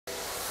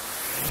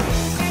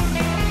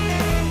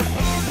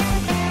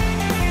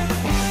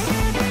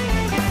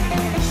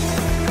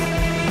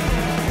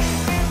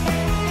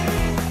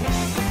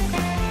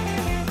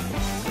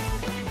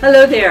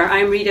Hello there,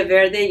 I'm Rita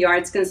Verde, your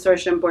Arts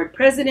Consortium Board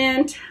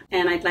President,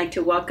 and I'd like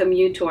to welcome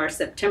you to our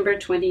September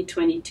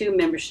 2022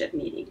 membership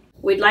meeting.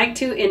 We'd like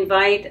to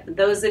invite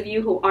those of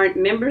you who aren't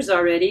members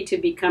already to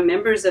become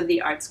members of the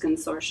Arts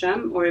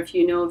Consortium, or if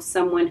you know of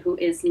someone who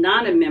is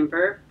not a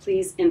member,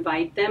 please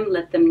invite them,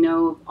 let them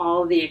know of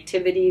all the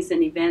activities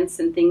and events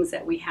and things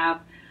that we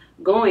have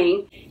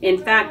going. In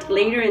fact,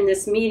 later in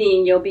this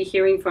meeting, you'll be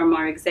hearing from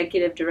our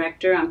Executive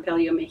Director,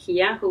 AMPELIO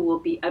MEJIA, who will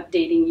be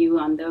updating you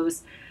on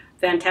those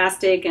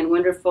fantastic and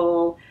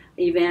wonderful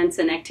events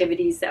and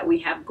activities that we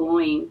have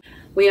going.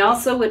 We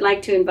also would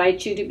like to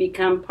invite you to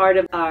become part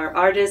of our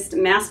artist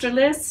master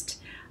list.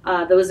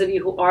 Those of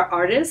you who are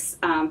artists,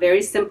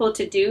 very simple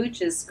to do.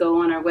 Just go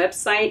on our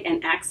website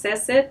and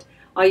access it.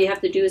 All you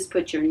have to do is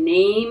put your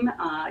name,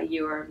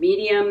 your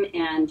medium,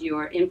 and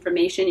your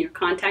information, your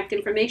contact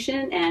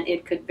information, and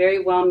it could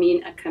very well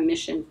mean a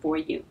commission for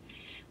you.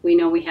 We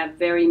know we have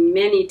very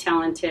many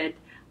talented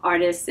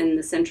artists in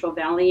the Central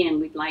Valley, and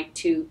we'd like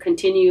to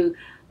continue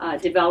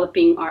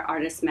developing our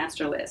artist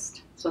master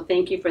list. So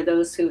thank you for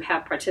those who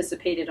have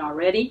participated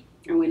already,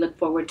 and we look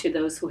forward to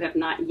those who have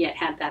not yet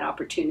had that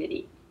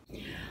opportunity.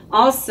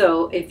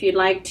 Also, if you'd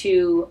like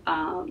to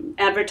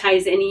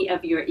advertise any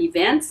of your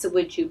events,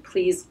 would you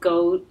please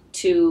go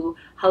to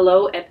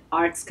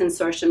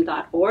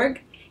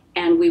hello@artsconsortium.org,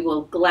 and we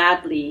will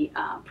gladly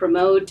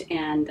promote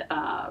and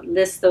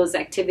list those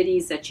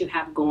activities that you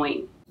have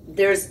going.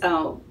 There's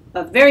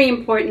a very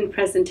important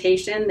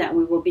presentation that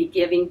we will be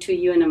giving to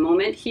you in a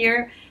moment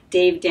here.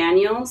 Dave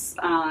Daniels,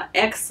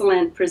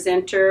 excellent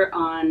presenter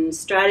on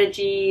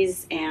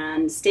strategies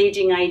and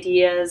staging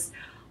ideas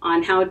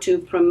on how to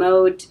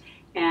promote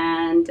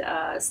and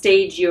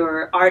stage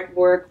your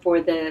artwork for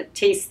the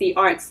Taste the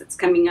Arts that's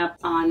coming up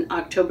on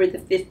October the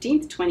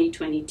 15th,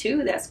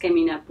 2022. That's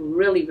coming up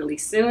really, really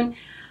soon.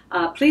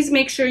 Please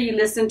make sure you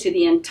listen to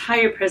the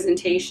entire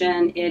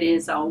presentation. It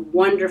is a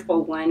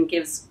wonderful one,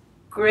 gives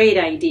great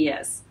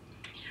ideas.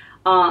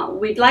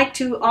 We'd like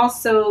to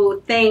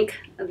also thank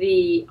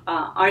the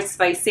Arts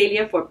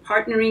Visalia for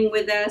partnering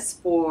with us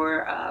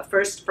for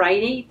First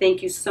Friday.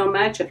 Thank you so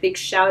much. A big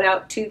shout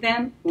out to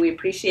them. We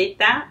appreciate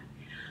that.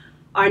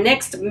 Our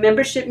next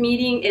membership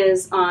meeting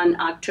is on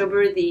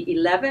October the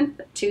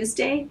 11th,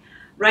 Tuesday.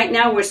 Right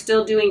now we're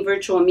still doing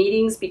virtual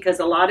meetings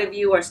because a lot of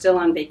you are still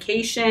on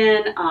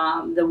vacation.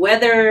 The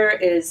weather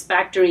is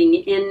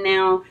factoring in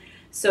now.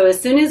 So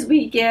as soon as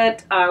we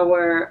get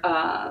our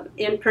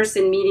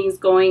in-person meetings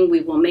going,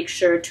 we will make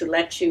sure to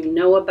let you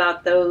know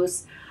about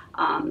those.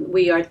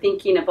 We are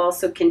thinking of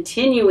also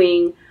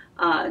continuing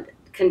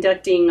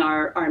conducting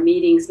our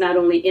meetings, not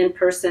only in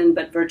person,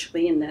 but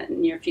virtually in the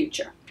near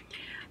future.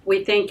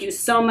 We thank you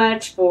so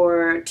much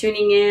for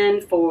tuning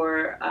in,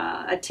 for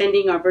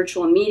attending our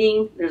virtual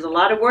meeting. There's a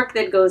lot of work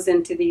that goes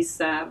into these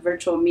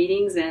virtual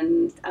meetings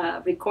and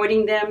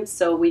recording them.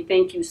 So we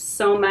thank you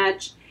so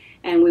much,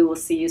 and we will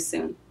see you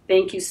soon.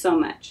 Thank you so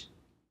much.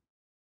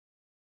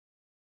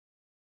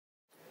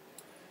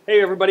 Hey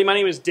everybody, my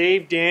name is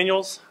Dave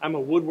Daniels. I'm a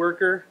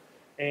woodworker,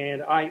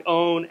 and I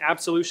own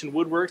Absolution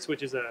Woodworks,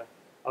 which is a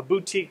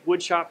boutique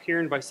wood shop here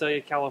in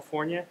Visalia,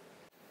 California.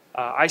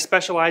 I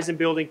specialize in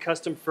building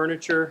custom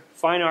furniture,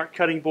 fine art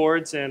cutting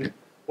boards, and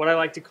what I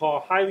like to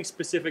call highly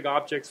specific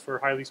objects for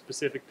highly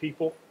specific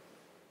people.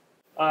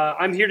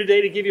 I'm here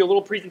today to give you a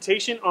little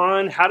presentation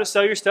on how to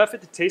sell your stuff at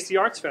the Taste the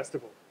Arts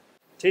Festival.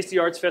 Taste the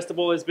Arts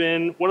Festival has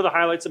been one of the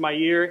highlights of my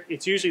year.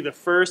 It's usually the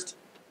first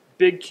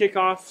big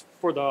kickoff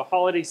for the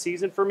holiday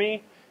season for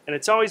me, and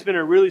it's always been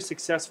a really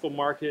successful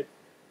market,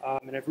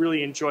 and I've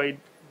really enjoyed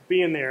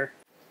being there.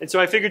 And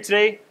so I figured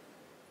today,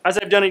 as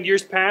I've done in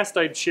years past,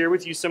 I'd share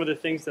with you some of the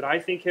things that I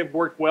think have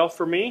worked well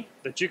for me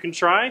that you can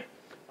try.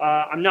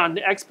 I'm not an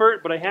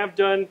expert, but I have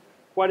done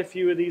quite a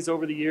few of these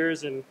over the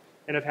years and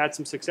have had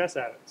some success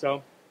at it.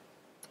 So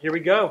here we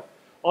go.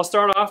 I'll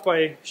start off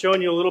by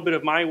showing you a little bit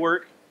of my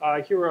work.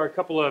 Here are a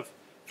couple of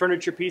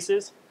furniture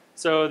pieces.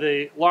 So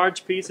the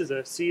large piece is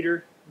a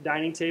cedar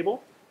dining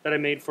table that I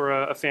made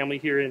for a family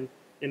here in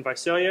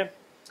Visalia.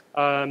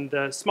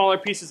 The smaller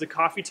piece is a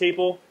coffee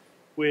table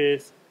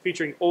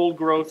featuring old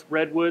growth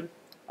redwood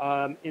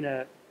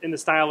in the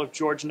style of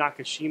George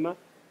Nakashima.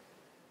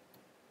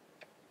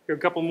 Here are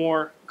a couple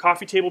more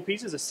coffee table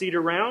pieces, a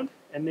cedar round,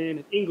 and then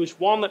an English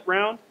walnut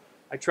round.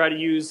 I try to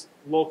use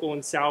local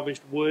and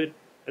salvaged wood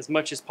as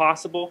much as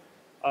possible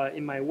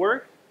in my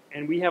work.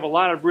 And we have a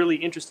lot of really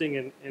interesting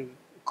and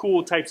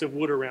cool types of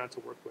wood around to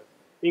work with.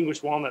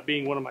 English walnut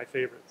being one of my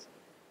favorites.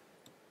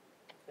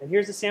 And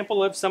here's a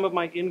sample of some of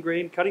my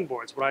ingrained cutting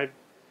boards, what I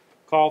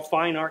call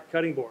fine art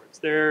cutting boards.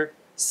 They're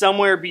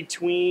somewhere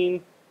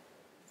between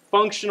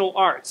functional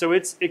art. So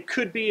it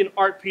could be an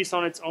art piece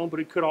on its own, but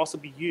it could also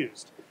be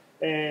used.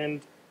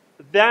 And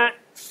that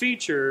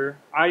feature,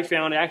 I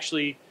found,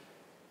 actually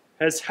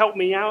has helped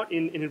me out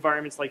in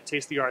environments like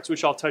Taste the Arts,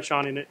 which I'll touch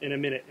on in a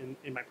minute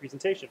in my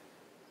presentation.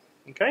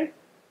 Okay?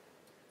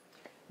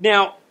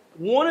 Now,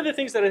 one of the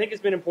things that I think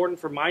has been important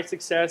for my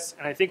success,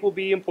 and I think will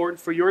be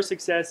important for your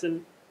success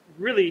in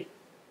really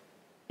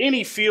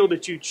any field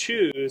that you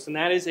choose, and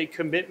that is a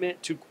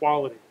commitment to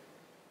quality.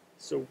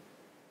 So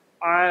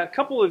A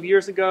couple of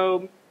years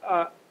ago,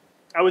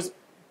 I was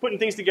putting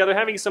things together,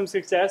 having some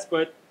success,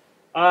 but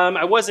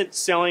I wasn't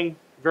selling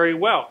very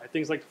well at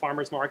things like the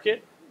farmer's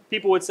market.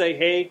 People would say,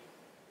 hey,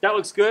 that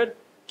looks good,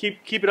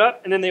 keep it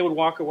up, and then they would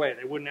walk away.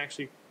 They wouldn't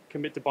actually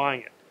commit to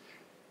buying it.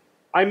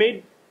 I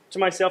made to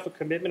myself a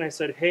commitment. I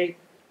said, hey,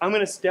 I'm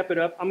going to step it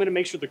up. I'm going to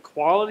make sure the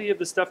quality of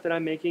the stuff that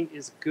I'm making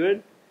is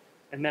good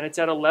and that it's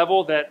at a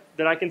level that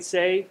I can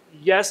say,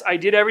 yes, I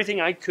did everything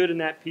I could in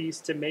that piece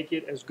to make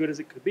it as good as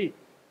it could be.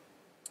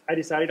 I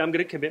decided I'm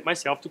going to commit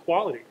myself to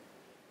quality.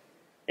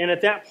 And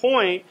at that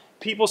point,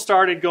 people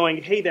started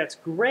going, hey, that's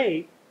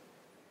great.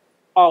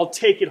 I'll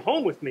take it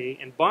home with me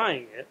and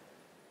buying it.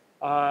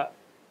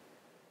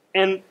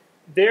 And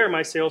there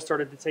my sales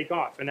started to take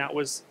off. And that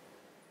was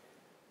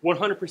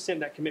 100%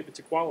 that commitment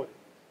to quality.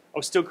 I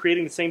was still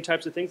creating the same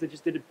types of things. I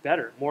just did it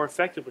better, more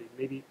effectively,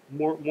 maybe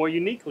more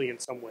uniquely in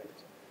some ways.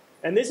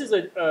 And this is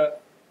a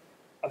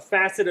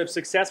facet of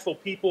successful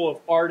people, of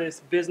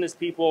artists, business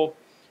people,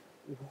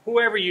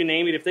 whoever you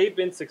name it. If they've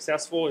been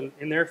successful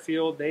in their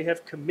field, they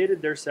have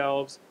committed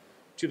themselves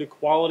to the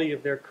quality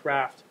of their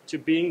craft, to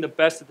being the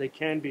best that they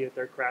can be at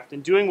their craft,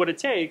 and doing what it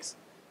takes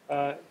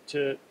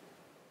to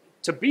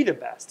be the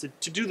best,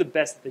 to do the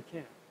best that they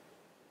can.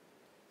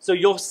 So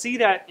you'll see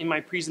that in my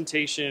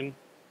presentation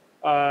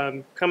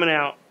coming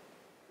out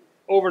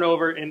over and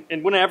over,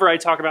 and whenever I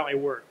talk about my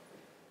work.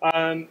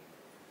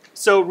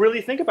 So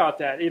really think about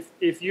that.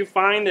 If you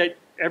find that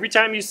every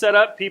time you set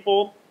up,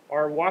 people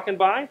are walking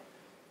by,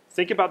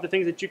 think about the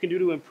things that you can do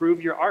to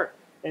improve your art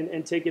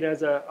and take it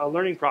as a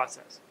learning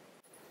process.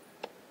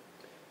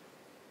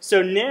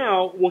 So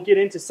now we'll get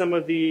into some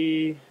of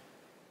the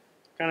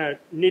kind of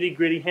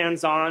nitty-gritty,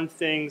 hands-on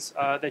things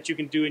that you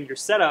can do in your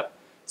setup,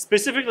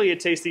 specifically at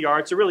Taste the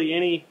Arts, or really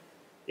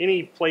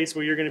any place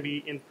where you're going to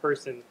be in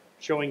person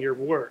showing your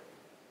work.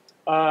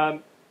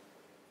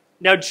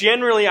 Now,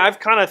 generally, I've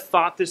kind of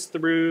thought this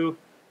through.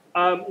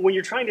 When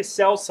you're trying to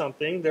sell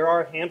something, there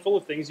are a handful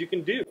of things you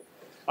can do.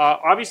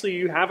 Obviously,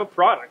 you have a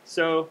product,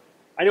 so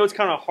I know it's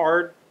kind of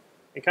hard.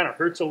 It kind of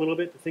hurts a little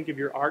bit to think of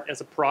your art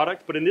as a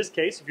product, but in this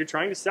case, if you're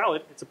trying to sell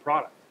it, it's a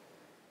product.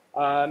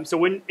 So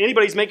when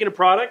anybody's making a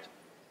product,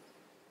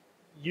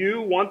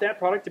 you want that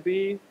product to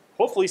be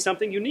hopefully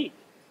something unique.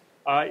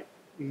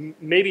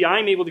 Maybe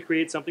I'm able to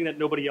create something that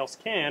nobody else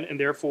can, and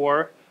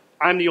therefore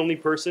I'm the only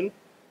person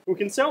who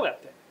can sell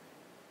that thing.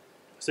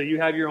 So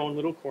you have your own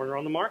little corner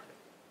on the market.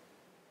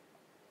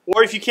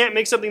 Or if you can't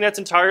make something that's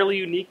entirely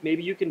unique,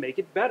 maybe you can make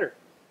it better.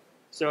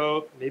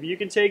 So maybe you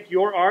can take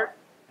your art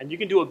and you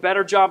can do a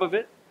better job of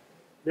it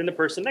than the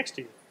person next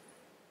to you.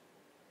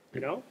 You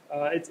know,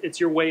 it's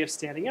your way of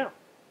standing out.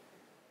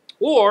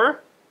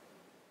 Or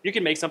you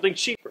can make something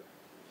cheaper.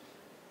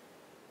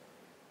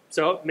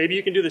 So maybe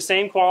you can do the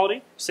same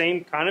quality,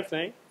 same kind of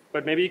thing,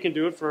 but maybe you can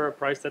do it for a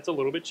price that's a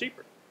little bit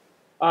cheaper.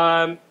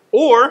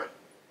 Or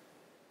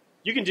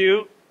you can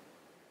do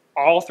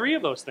all three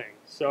of those things.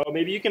 So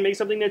maybe you can make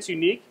something that's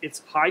unique,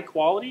 it's high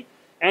quality,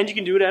 and you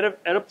can do it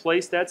at a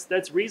place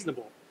that's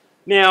reasonable.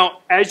 Now,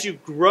 as you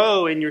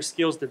grow and your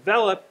skills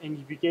develop and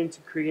you begin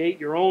to create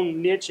your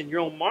own niche and your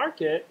own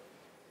market,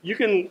 you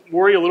can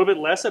worry a little bit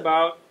less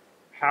about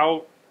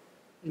how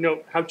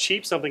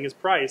cheap something is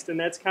priced. And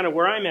that's kind of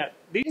where I'm at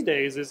these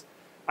days. Is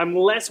I'm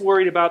less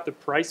worried about the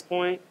price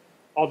point,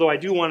 although I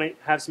do want to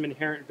have some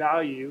inherent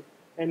value,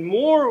 and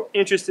more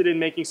interested in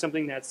making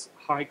something that's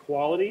high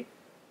quality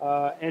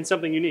and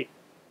something unique.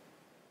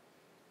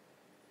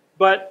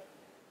 But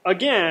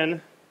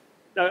again,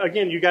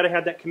 you got to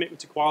have that commitment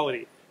to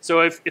quality.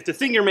 So if the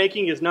thing you're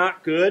making is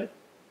not good,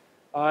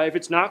 if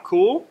it's not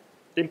cool,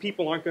 then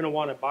people aren't going to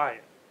want to buy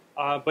it.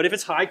 But if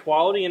it's high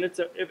quality and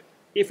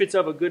if it's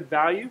of a good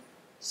value,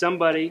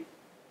 somebody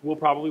will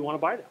probably want to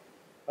buy that.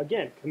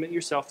 Again, commit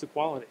yourself to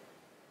quality.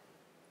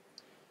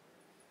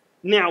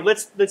 Now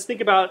let's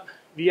think about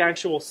the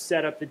actual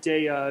setup the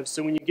day of.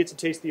 So when you get to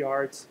Taste the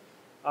Arts,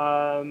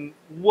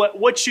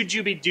 what should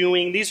you be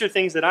doing? These are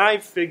things that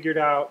I've figured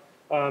out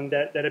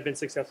that have been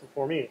successful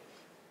for me.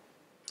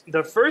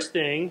 The first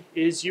thing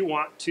is you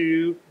want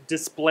to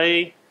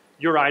display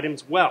your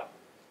items well.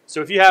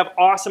 So if you have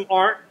awesome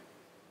art,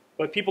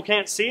 but people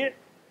can't see it,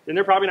 then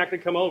they're probably not going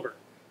to come over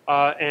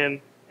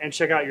and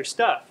check out your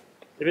stuff.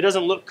 If it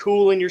doesn't look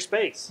cool in your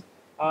space,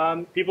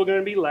 people are going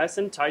to be less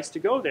enticed to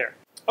go there.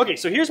 Okay,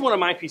 so here's one of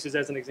my pieces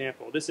as an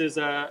example. This is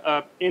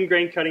a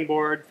in-grain cutting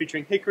board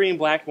featuring hickory and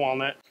black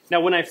walnut.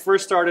 Now, when I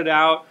first started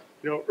out,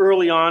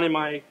 early on in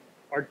my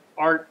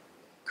art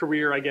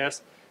career, I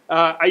guess,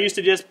 I used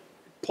to just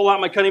pull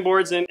out my cutting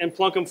boards and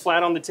plunk them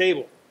flat on the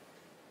table.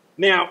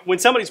 Now, when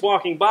somebody's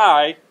walking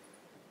by,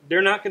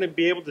 they're not going to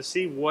be able to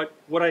see what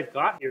I've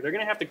got here. They're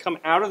going to have to come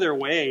out of their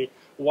way,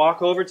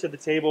 walk over to the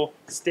table,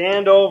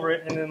 stand over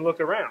it, and then look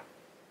around.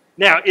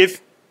 Now,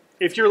 if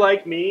you're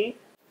like me,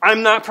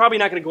 I'm probably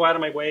not going to go out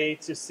of my way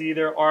to see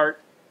their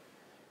art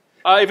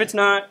if it's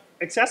not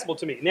accessible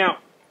to me. Now,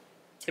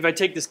 if I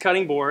take this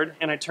cutting board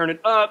and I turn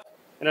it up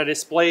and I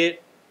display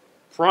it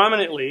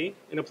prominently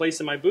in a place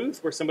in my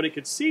booth where somebody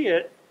could see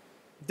it,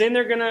 then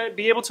they're going to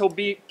be able to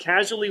be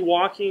casually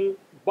walking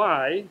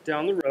by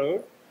down the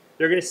road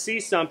they're going to see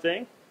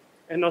something,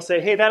 and they'll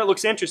say, hey, that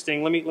looks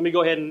interesting. Let me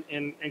go ahead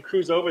and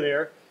cruise over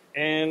there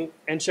and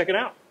check it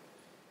out.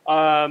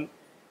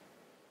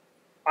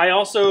 I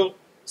also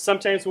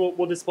sometimes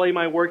will display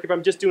my work. If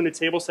I'm just doing a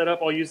table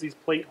setup, I'll use these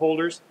plate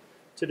holders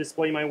to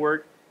display my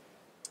work.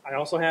 I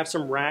also have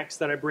some racks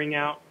that I bring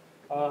out,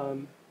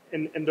 and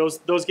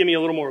those give me a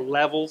little more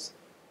levels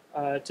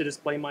to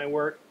display my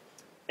work.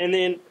 And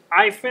then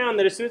I found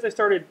that as soon as I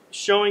started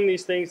showing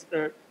these things,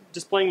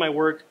 displaying my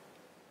work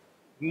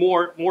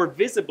more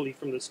visibly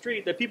from the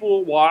street, that people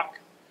will walk,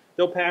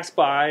 they'll pass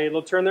by,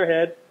 they'll turn their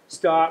head,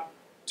 stop,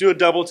 do a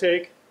double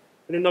take,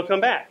 and then they'll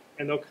come back,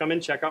 and they'll come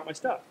and check out my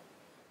stuff.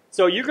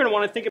 So you're going to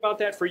want to think about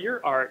that for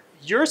your art.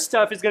 Your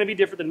stuff is going to be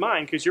different than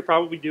mine because you're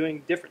probably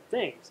doing different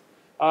things.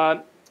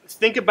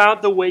 Think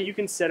about the way you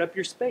can set up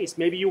your space.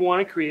 Maybe you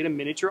want to create a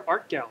miniature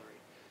art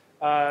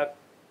gallery.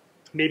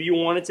 Maybe you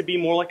want it to be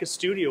more like a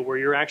studio where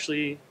you're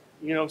actually,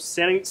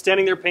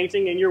 standing there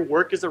painting and your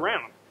work is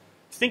around.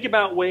 Think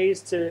about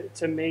ways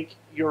to make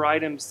your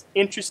items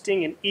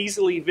interesting and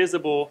easily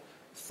visible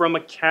from a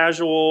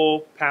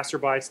casual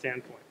passerby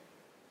standpoint.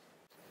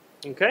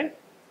 Okay?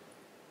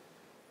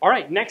 All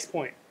right, next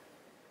point.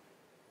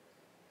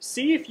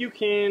 See if you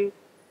can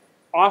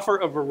offer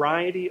a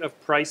variety of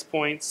price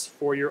points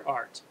for your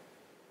art.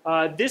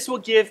 This will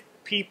give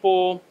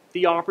people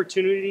the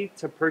opportunity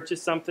to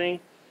purchase something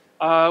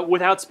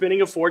without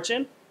spending a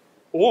fortune,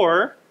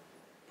 or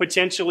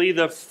potentially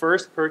the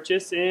first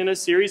purchase in a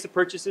series of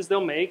purchases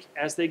they'll make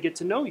as they get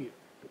to know you.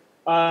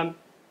 I'm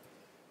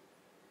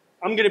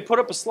going to put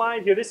up a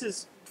slide here. This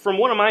is from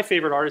one of my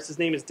favorite artists. His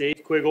name is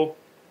Dave Quiggle.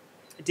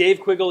 Dave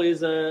Quiggle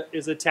is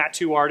a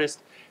tattoo artist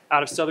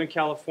out of Southern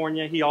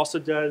California. He also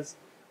does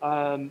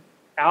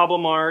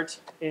album art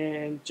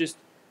and just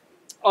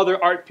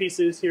other art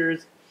pieces.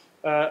 Here's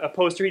a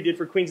poster he did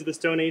for Queens of the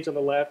Stone Age on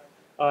the left,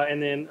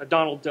 and then a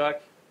Donald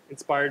Duck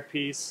inspired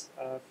piece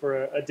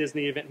for a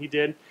Disney event he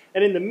did.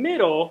 And in the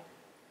middle,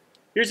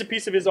 here's a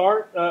piece of his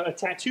art, a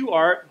tattoo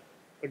art,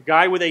 a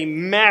guy with a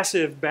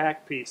massive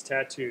back piece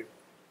tattoo.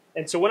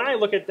 And so when I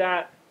look at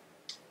that,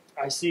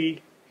 I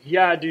see,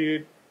 yeah,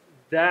 dude,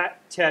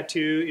 that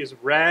tattoo is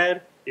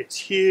rad, it's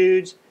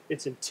huge,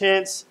 it's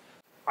intense.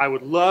 I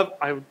would love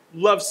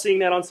seeing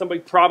that on somebody.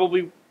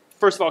 Probably,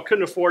 first of all,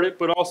 couldn't afford it,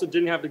 but also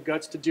didn't have the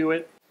guts to do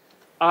it.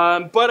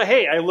 But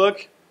hey, I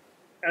look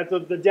at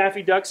the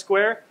Daffy Duck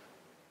square.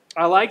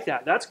 I like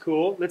that. That's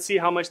cool. Let's see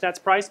how much that's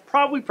priced.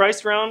 Probably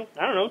priced around,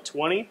 I don't know,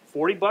 20,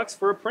 40 bucks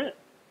for a print.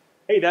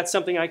 Hey, that's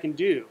something I can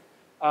do.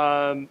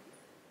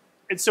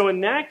 And so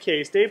in that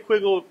case, Dave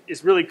Quiggle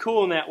is really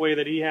cool in that way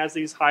that he has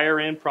these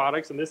higher end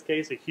products, in this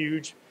case, a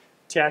huge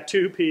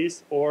tattoo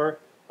piece, or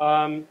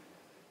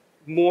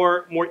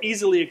more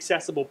easily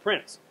accessible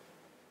prints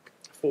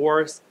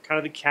for kind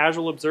of the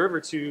casual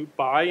observer to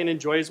buy and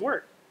enjoy his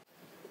work.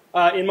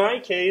 In my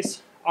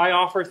case, I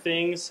offer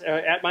things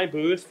at my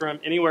booth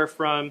from anywhere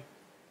from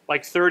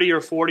like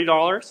 $30 or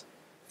 $40.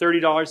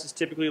 $30 is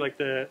typically like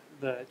the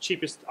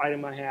cheapest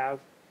item I have.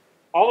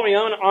 All the way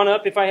on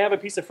up, if I have a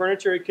piece of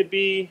furniture, it could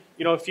be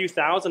a few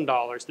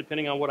 $1,000s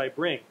depending on what I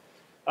bring,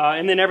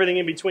 and then everything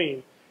in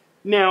between.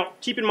 Now,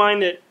 keep in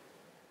mind that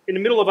in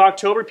the middle of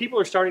October, people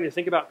are starting to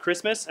think about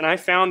Christmas, and I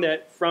found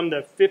that from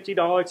the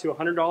 $50 to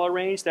 $100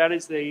 range, that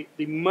is the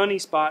money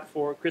spot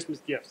for Christmas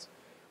gifts.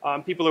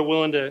 People are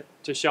willing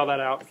to shell that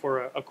out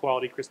for a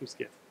quality Christmas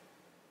gift.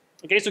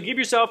 Okay, so give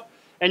yourself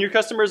and your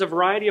customers a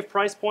variety of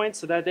price points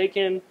so that they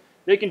can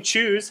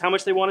choose how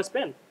much they want to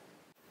spend.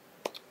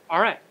 All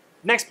right,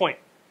 next point.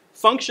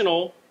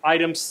 Functional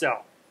items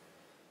sell.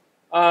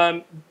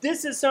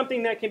 This is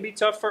something that can be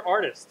tough for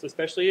artists,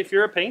 especially if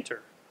you're a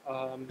painter.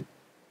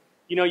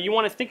 You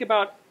want to think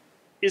about,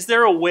 is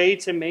there a way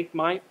to make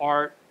my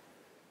art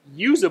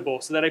usable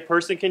so that a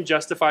person can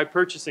justify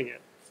purchasing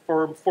it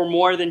for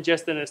more than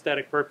just an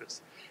aesthetic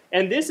purpose?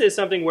 And this is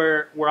something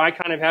where I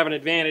kind of have an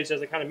advantage,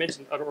 as I kind of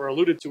mentioned or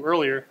alluded to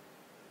earlier.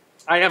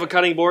 I have a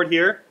cutting board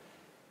here.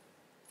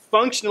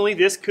 Functionally,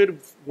 this could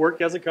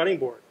work as a cutting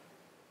board.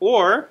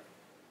 Or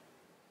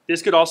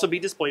this could also be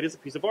displayed as a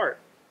piece of art.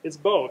 It's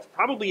both.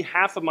 Probably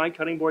half of my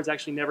cutting boards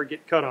actually never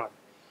get cut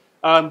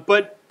on.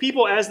 But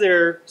people, as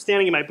they're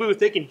standing in my booth,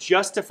 they can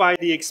justify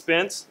the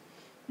expense,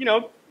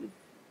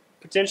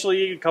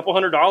 potentially a couple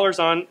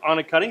 $100s on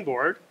a cutting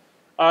board.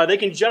 They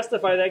can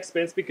justify that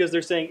expense because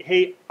they're saying,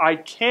 hey, I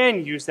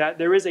can use that.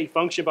 There is a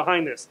function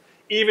behind this,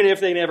 even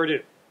if they never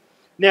do.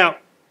 Now,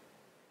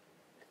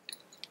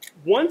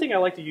 one thing I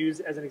like to use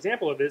as an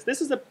example of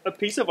this is a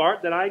piece of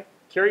art that I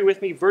carry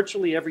with me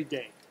virtually every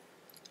day.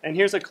 And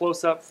here's a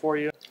close-up for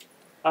you.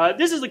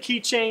 This is a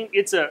keychain.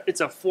 It's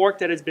a fork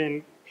that has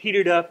been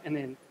heated up and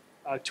then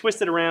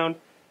twisted around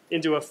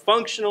into a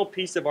functional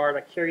piece of art.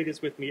 I carry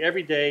this with me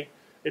every day.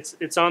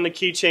 It's on the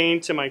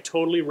keychain to my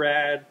totally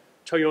rad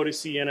Toyota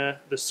Sienna,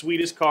 the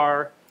sweetest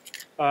car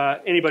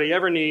anybody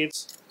ever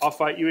needs. I'll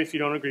fight you if you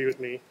don't agree with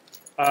me.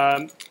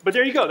 But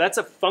there you go. That's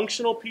a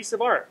functional piece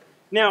of art.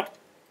 Now,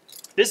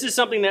 this is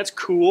something that's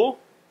cool,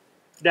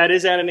 that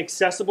is at an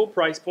accessible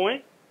price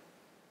point,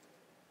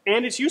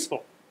 and it's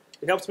useful.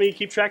 It helps me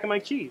keep track of my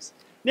keys.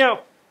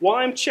 Now, while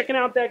I'm checking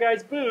out that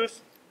guy's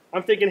booth,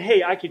 I'm thinking,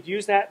 hey, I could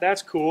use that.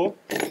 That's cool.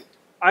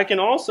 I can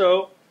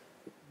also,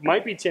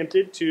 might be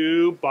tempted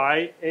to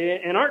buy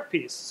an art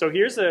piece. So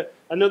here's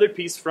another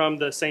piece from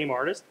the same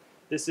artist.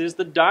 This is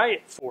the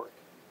diet fork.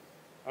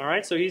 All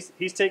right, so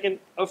he's taken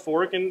a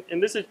fork, and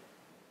this is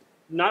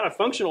not a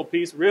functional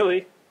piece,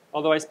 really,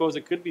 although I suppose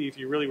it could be if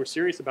you really were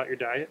serious about your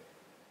diet.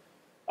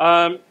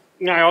 I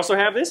also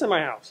have this in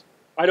my house.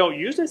 I don't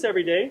use this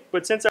every day,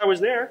 but since I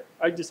was there,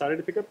 I decided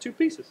to pick up 2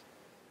 pieces.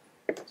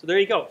 So there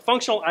you go.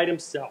 Functional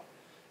items sell.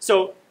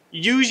 So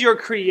use your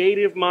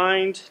creative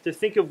mind to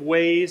think of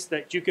ways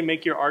that you can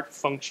make your art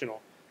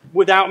functional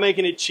without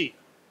making it cheap.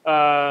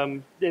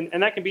 And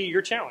that can be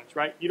your challenge,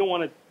 right? You don't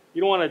want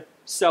to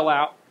sell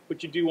out,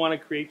 but you do want to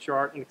create your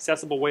art in an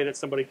accessible way that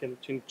somebody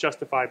can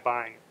justify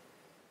buying it.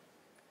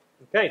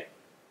 Okay.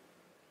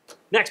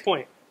 Next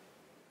point.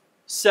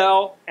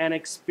 Sell an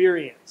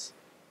experience.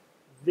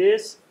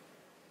 This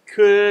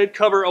could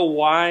cover a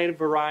wide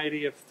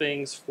variety of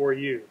things for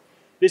you.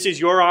 This is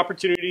your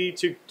opportunity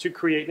to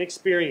create an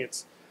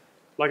experience.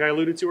 Like I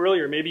alluded to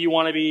earlier, maybe you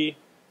want to be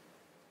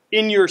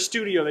in your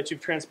studio that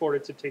you've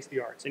transported to Taste the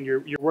Arts, and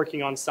you're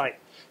working on site.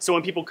 So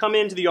when people come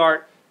into the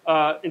art,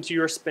 into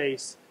your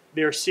space,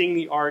 they're seeing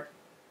the art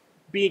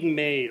being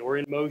made or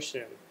in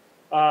motion.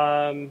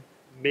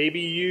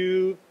 Maybe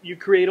you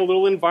create a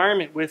little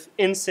environment with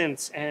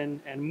incense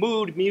and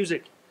mood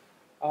music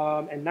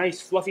and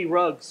nice fluffy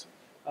rugs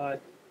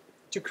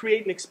to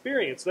create an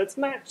experience. That's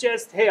not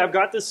just, hey, I've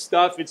got this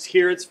stuff, it's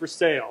here, it's for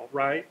sale,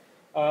 right?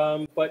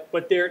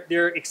 But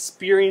they're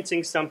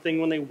experiencing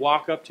something when they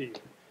walk up to you.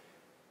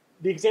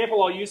 The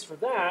example I'll use for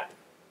that,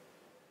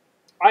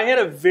 I had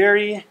a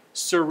very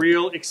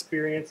surreal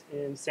experience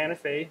in Santa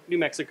Fe, New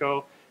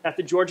Mexico, at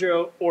the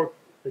Georgia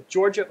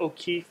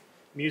O'Keeffe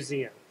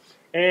Museum.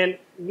 And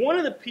one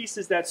of the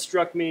pieces that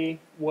struck me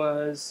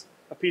was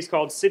a piece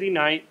called City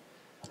Night.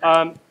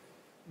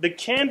 The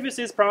canvas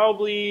is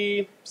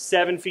probably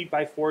 7 feet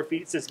by 4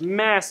 feet. It's this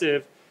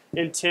massive,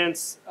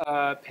 intense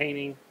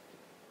painting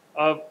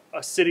of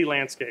a city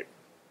landscape.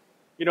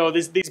 You know,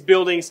 these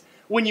buildings.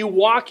 When you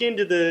walk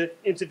into the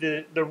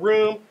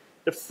room,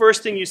 the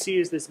first thing you see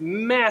is this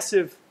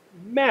massive,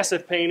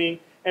 massive painting,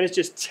 and it's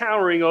just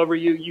towering over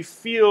you. You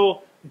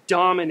feel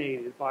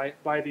dominated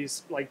by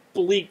these like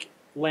bleak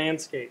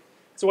landscape.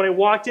 So when I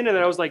walked into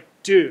that, I was like,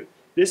 dude,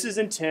 this is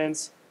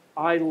intense.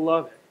 I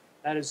love it.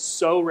 That is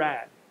so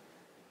rad.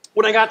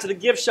 When I got to the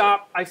gift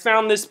shop, I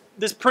found this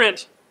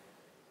print.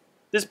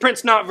 This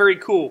print's not very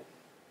cool.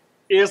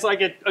 It is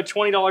like a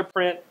 $20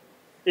 print.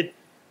 It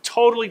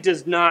totally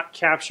does not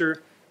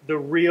capture the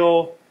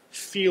real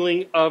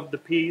feeling of the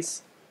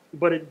piece,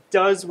 but it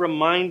does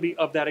remind me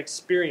of that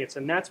experience,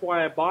 and that's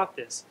why I bought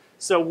this.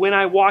 So when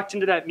I walked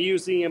into that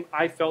museum,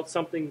 I felt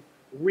something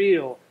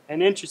real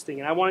and interesting,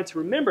 and I wanted to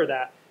remember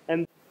that,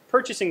 and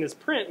purchasing this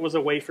print was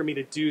a way for me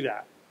to do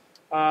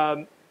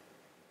that.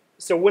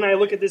 So when I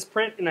look at this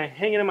print and I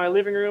hang it in my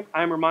living room,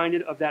 I'm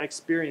reminded of that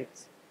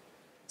experience.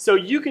 So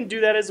you can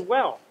do that as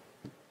well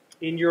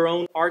in your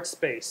own art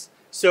space.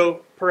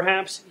 So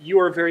perhaps you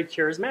are very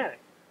charismatic,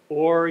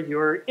 or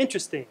you're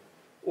interesting,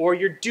 or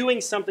you're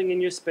doing something in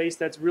your space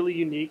that's really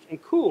unique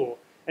and cool,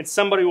 and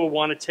somebody will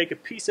want to take a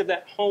piece of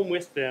that home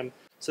with them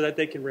so that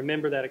they can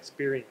remember that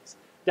experience.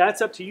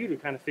 That's up to you to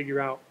kind of figure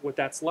out what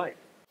that's like.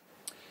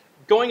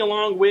 Going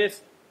along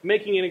with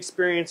making an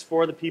experience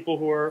for the people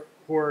who are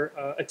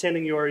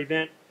attending your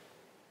event,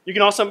 you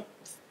can also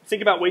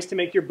think about ways to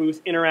make your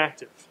booth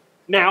interactive.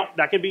 Now,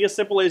 that can be as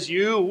simple as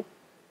you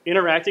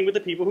interacting with the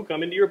people who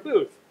come into your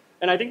booth.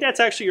 And I think that's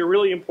actually a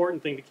really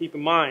important thing to keep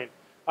in mind.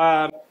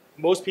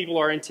 Most people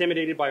are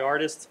intimidated by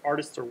artists.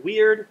 Artists are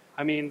weird.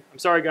 I mean, I'm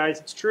sorry guys,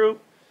 it's true.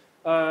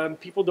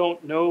 People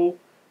don't know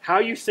how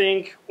you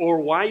think or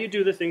why you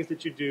do the things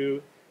that you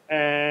do,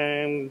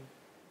 and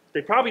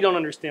they probably don't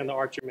understand the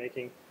art you're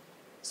making.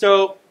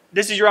 So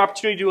this is your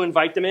opportunity to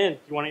invite them in.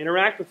 You want to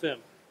interact with them.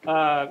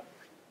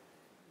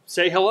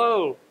 Say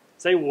hello.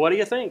 Say, what do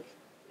you think?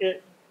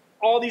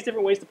 All these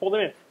different ways to pull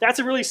them in. That's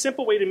a really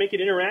simple way to make it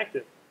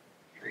interactive.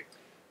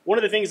 One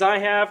of the things I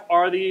have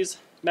are these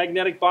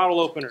magnetic bottle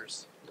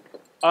openers.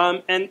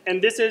 And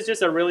this is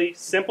just a really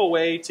simple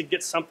way to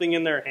get something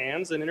in their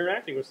hands and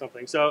interacting with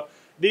something. So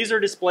these are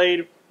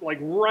displayed like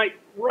right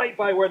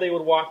by where they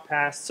would walk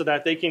past, so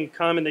that they can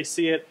come and they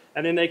see it,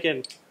 and then they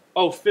can,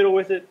 fiddle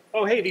with it.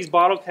 Oh, hey, these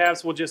bottle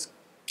caps will just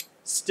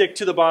stick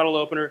to the bottle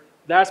opener.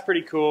 That's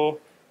pretty cool.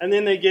 And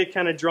then they get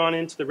kind of drawn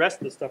into the rest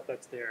of the stuff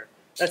that's there.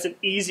 That's an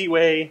easy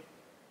way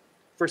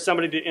for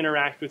somebody to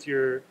interact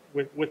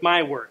with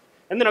my work.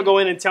 And then I'll go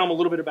in and tell them a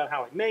little bit about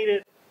how I made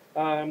it,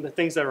 the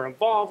things that are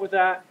involved with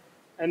that,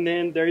 and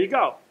then there you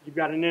go. You've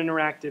got an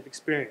interactive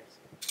experience.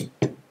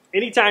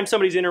 Anytime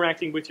somebody's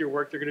interacting with your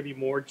work, they're going to be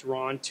more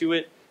drawn to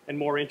it and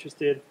more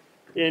interested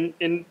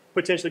in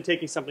potentially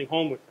taking something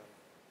home with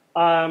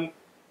them.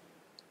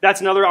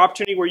 That's another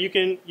opportunity where you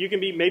can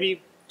be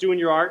maybe doing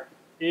your art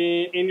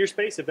in your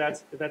space if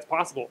that's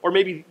possible, or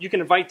maybe you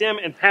can invite them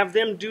and have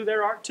them do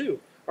their art too,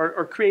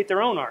 or create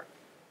their own art.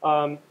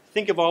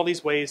 Think of all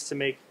these ways to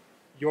make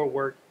your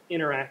work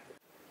interactive.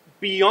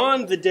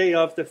 beyond the day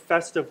of the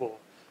festival.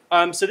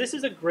 So this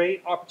is a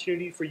great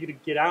opportunity for you to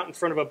get out in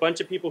front of a bunch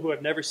of people who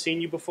have never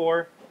seen you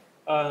before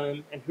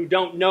and who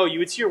don't know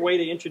you. It's your way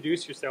to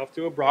introduce yourself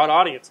to a broad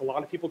audience. A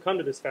lot of people come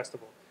to this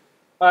festival.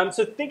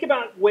 So think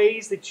about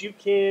ways that you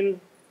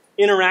can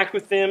interact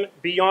with them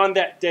beyond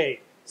that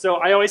day. So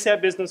I always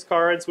have business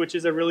cards, which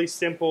is a really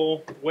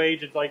simple way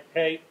to like,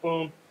 hey,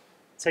 boom,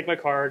 take my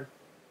card.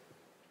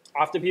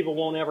 Often people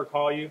won't ever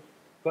call you,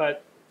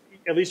 but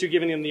at least you're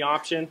giving them the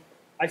option.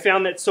 I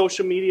found that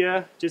social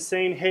media, just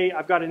saying, hey,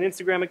 I've got an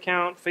Instagram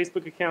account,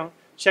 Facebook account,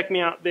 check me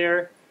out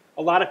there.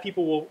 A lot of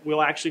people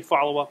will actually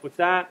follow up with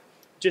that.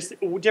 Just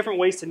different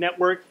ways to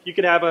network. You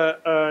could have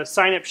a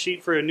sign-up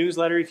sheet for a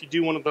newsletter if you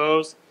do one of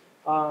those.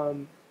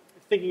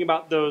 Thinking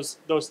about those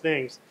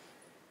things.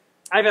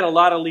 I've had a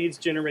lot of leads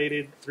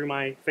generated through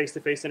my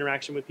face-to-face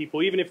interaction with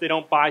people. Even if they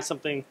don't buy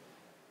something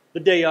the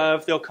day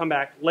of, they'll come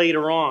back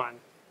later on.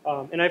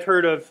 And I've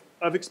heard of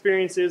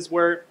experiences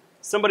where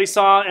somebody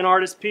saw an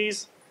artist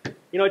piece,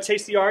 you know,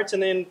 Taste the Arts,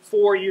 and then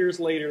 4 years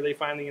later they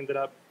finally ended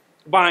up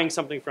buying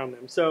something from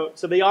them. So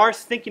they are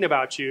thinking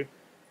about you.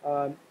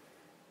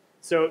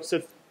 So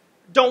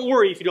don't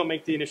worry if you don't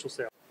make the initial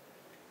sale.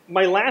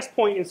 My last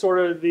point in sort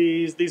of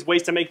these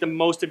ways to make the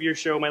most of your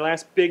show, my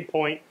last big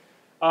point,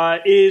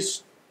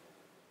 is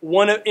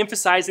one of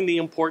emphasizing the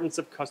importance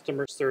of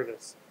customer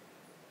service.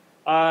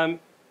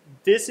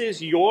 This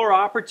is your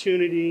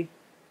opportunity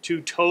to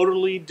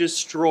totally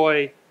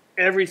destroy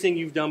everything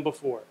you've done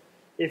before.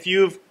 If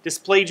you've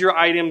displayed your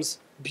items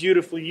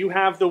beautifully, you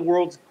have the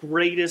world's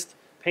greatest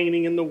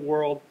painting in the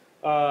world.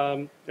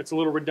 It's a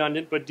little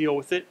redundant, but deal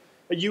with it.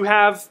 You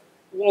have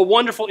a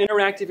wonderful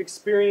interactive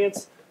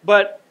experience,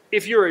 but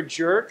if you're a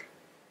jerk,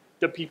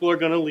 the people are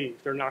going to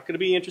leave. They're not going to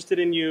be interested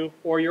in you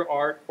or your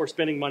art or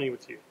spending money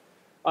with you.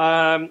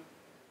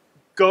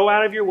 Go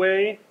out of your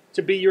way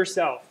to be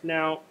yourself.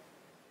 Now,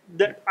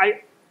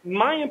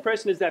 my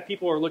impression is that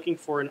people are looking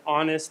for an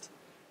honest,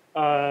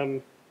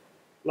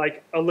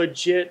 like a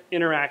legit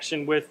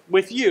interaction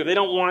with you. They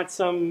don't want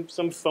some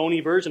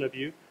phony version of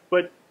you,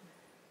 but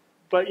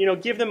you know,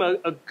 give them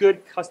a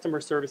good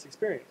customer service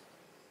experience.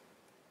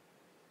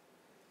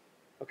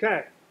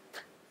 Okay,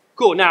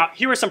 cool. Now,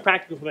 here are some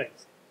practical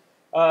things.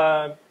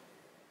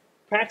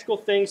 Practical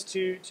things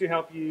to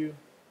help you,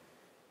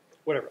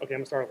 whatever. Okay, I'm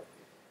going to start over.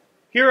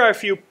 Here are a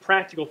few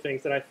practical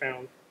things that I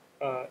found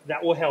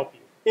that will help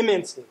you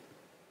immensely.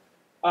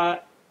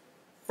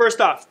 First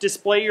off,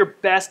 display your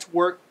best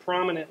work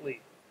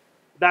prominently.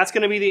 That's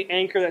going to be the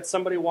anchor that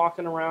somebody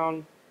walking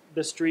around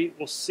the street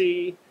will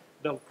see.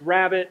 They'll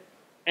grab it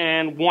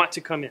and want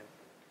to come in.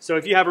 So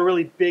if you have a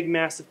really big,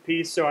 massive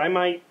piece, so I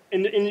might,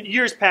 in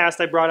years past,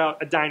 I brought out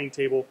a dining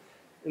table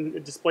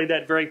and displayed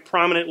that very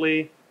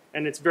prominently,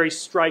 and it's very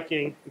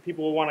striking, and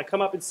people will want to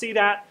come up and see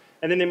that,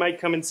 and then they might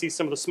come and see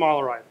some of the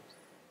smaller items.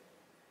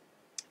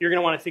 You're going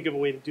to want to think of a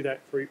way to do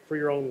that for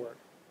your own work.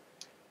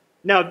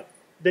 Now,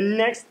 the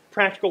next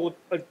practical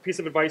piece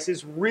of advice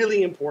is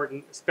really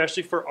important,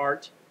 especially for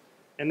art,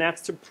 and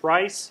that's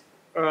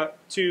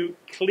to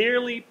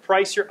clearly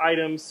price your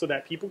items so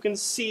that people can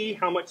see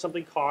how much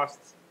something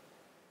costs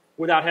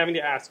without having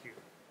to ask you.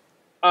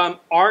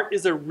 Art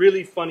is a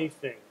really funny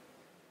thing.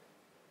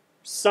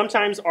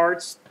 Sometimes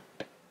art's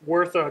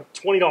worth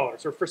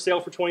 $20 or for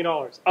sale for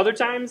 $20. Other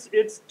times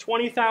it's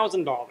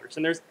 $20,000,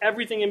 and there's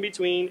everything in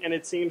between, and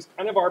it seems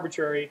kind of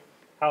arbitrary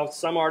how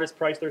some artists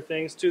price their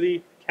things to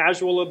the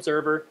casual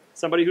observer,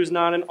 somebody who's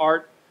not an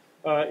art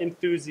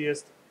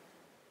enthusiast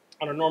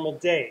on a normal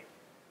day.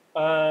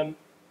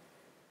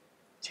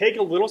 Take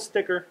a little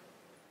sticker,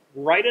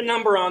 write a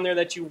number on there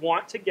that you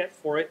want to get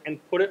for it, and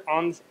put it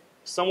on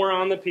somewhere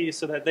on the piece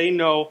so that they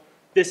know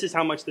this is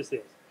how much this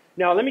is.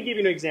 Now, let me give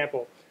you an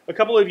example. A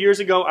couple of years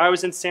ago, I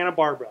was in Santa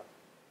Barbara,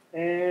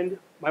 and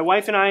my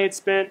wife and I had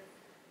spent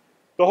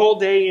the whole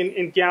day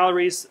in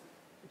galleries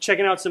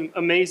checking out some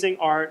amazing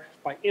art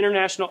by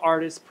international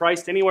artists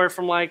priced anywhere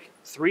from like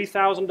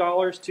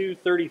 $3,000 to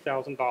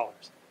 $30,000.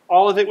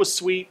 All of it was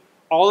sweet.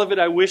 All of it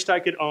I wished I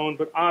could own,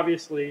 but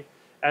obviously,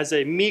 as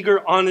a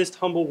meager, honest,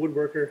 humble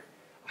woodworker,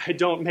 I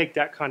don't make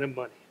that kind of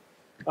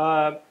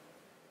money.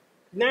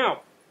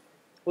 Now,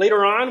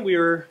 later on, we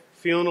were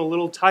feeling a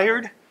little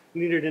tired,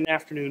 needed an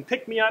afternoon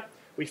pick-me-up.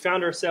 We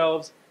found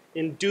ourselves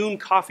in Dune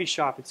Coffee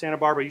Shop in Santa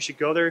Barbara. You should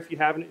go there if you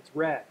haven't. It's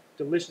rad.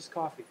 Delicious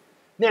coffee.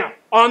 Now,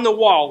 on the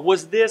wall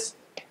was this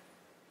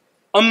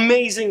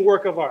amazing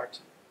work of art.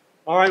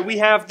 All right, we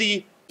have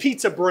the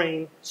pizza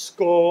brain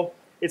skull.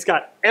 It's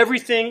got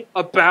everything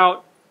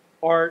about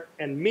art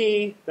and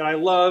me that I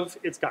love.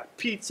 It's got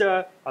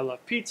pizza. I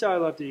love pizza. I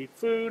love to eat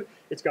food.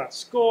 It's got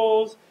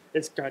skulls.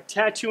 It's got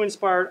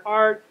tattoo-inspired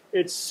art.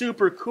 It's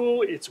super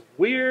cool. It's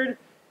weird.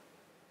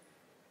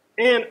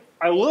 And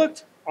I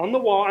looked on the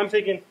wall. I'm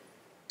thinking,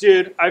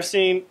 dude, I've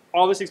seen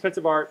all this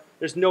expensive art.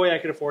 There's no way I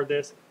could afford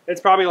this. It's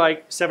probably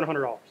like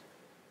 $700.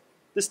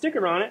 The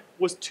sticker on it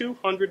was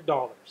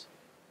 $200.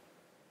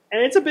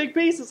 And it's a big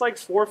piece. It's like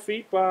 4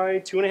 feet by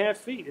 2.5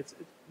 feet. It's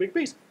a big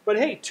piece. But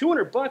hey,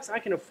 $200, I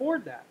can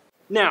afford that.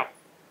 Now,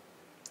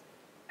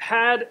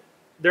 had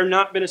there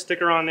not been a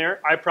sticker on there,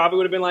 I probably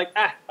would have been like,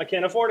 I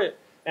can't afford it.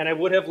 And I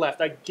would have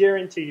left. I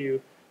guarantee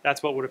you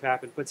that's what would have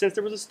happened. But since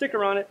there was a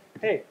sticker on it,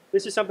 hey,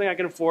 this is something I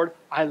can afford.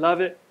 I love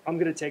it. I'm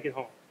going to take it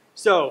home.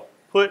 So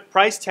put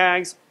price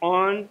tags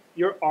on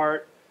your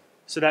art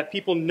so that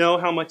people know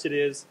how much it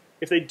is.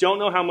 If they don't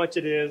know how much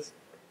it is,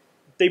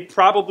 they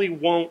probably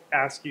won't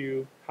ask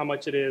you how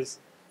much it is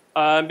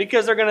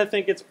because they're going to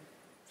think it's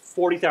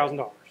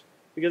 $40,000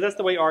 because that's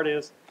the way art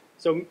is.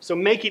 So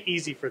make it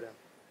easy for them.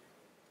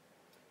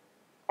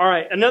 All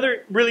right,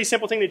 another really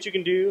simple thing that you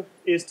can do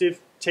is to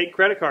take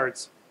credit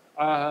cards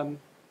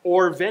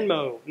or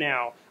Venmo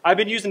now. I've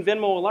been using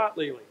Venmo a lot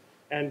lately,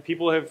 and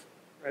people have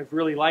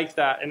really liked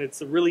that, and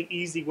it's a really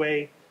easy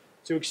way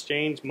to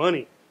exchange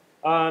money.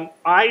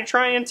 I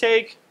try and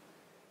take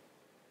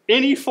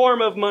any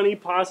form of money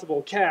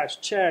possible,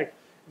 cash, check,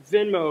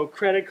 Venmo,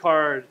 credit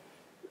card,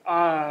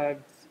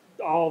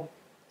 all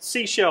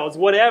seashells,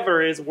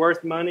 whatever is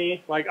worth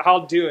money. Like,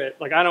 I'll do it.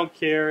 Like, I don't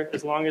care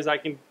as long as I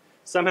can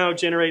somehow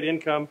generate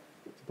income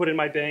to put in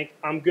my bank.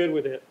 I'm good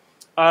with it.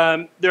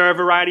 There are a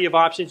variety of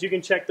options. You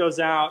can check those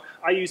out.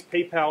 I use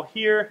PayPal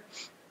here,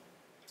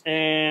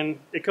 and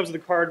it comes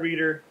with a card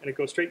reader, and it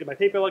goes straight to my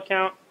PayPal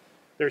account.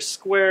 There's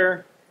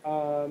Square.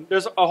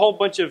 There's a whole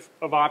bunch of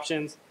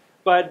options.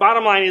 But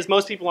bottom line is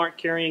most people aren't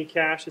carrying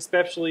cash,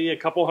 especially a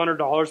couple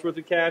 $100s worth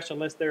of cash,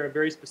 unless they're a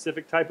very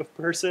specific type of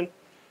person.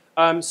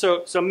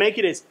 So make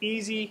it as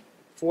easy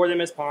for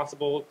them as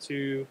possible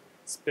to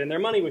spend their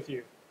money with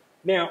you.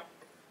 Now,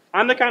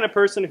 I'm the kind of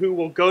person who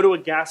will go to a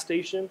gas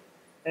station,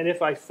 and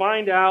if I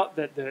find out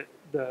that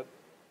the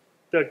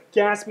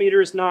gas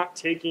meter is not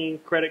taking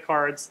credit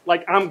cards,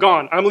 like, I'm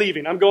gone. I'm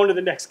leaving. I'm going to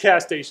the next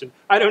gas station.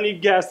 I don't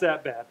need gas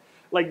that bad.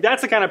 Like,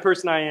 that's the kind of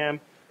person I am,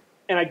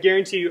 and I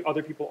guarantee you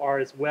other people are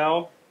as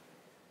well.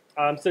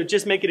 So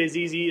just make it as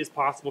easy as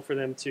possible for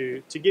them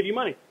to give you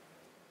money.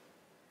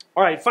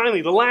 All right,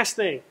 finally, the last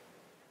thing.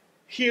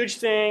 Huge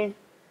thing,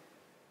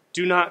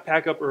 do not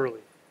pack up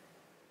early.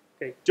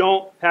 Okay,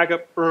 don't pack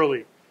up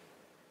early.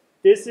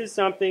 This is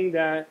something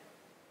that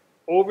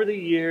over the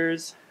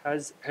years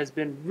has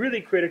been really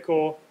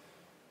critical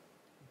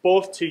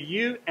both to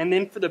you and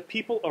then for the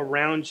people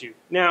around you.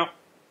 Now,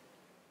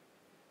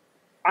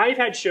 I've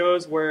had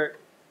shows where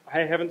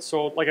I haven't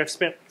sold, like, I've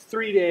spent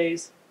 3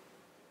 days,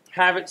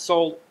 haven't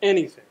sold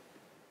anything.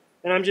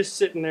 And I'm just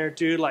sitting there,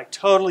 dude, like,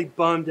 totally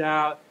bummed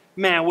out.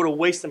 Man, I would have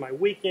wasted my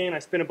weekend. I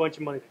spent a bunch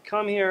of money to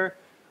come here.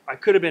 I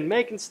could have been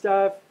making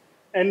stuff.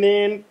 And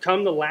then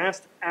come the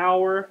last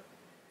hour,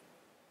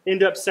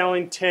 end up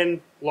selling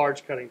 10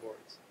 large cutting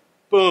boards.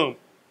 Boom.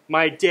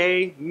 My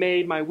day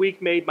made, my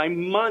week made, my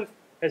month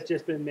has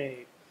just been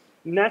made.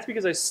 And that's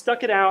because I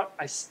stuck it out,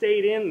 I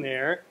stayed in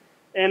there,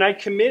 and I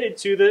committed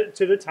to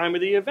the time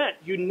of the event.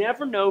 You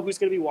never know who's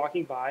going to be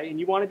walking by, and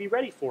you want to be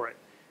ready for it.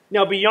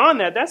 Now, beyond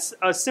that, that's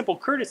a simple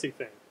courtesy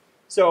thing.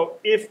 So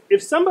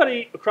if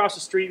somebody across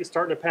the street is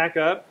starting to pack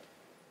up,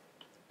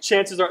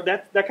 chances are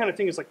that kind of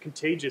thing is like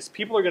contagious.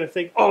 People are going to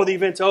think, oh, the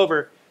event's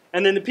over.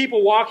 And then the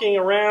people walking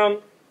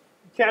around,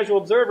 casual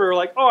observer, are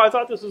like, oh, I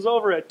thought this was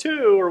over at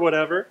 2 or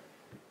whatever,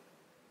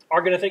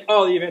 are going to think,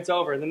 oh, the event's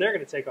over. And then they're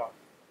going to take off.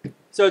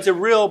 So it's a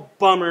real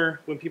bummer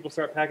when people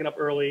start packing up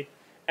early.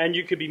 And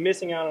you could be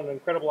missing out on an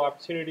incredible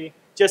opportunity.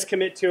 Just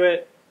commit to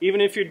it.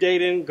 Even if your day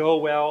didn't go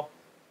well,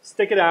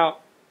 stick it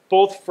out,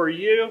 both for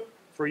you,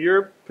 for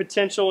your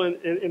potential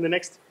in the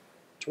next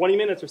 20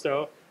 minutes or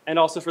so, and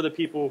also for the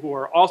people who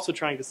are also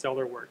trying to sell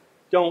their work.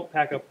 Don't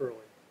pack up early.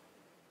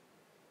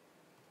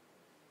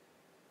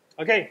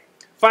 Okay,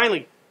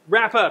 finally,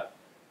 wrap up.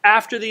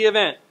 After the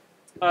event,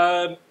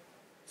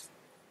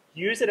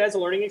 use it as a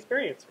learning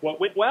experience. What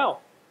went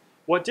well?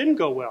 What didn't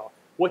go well?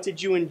 What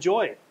did you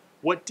enjoy?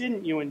 What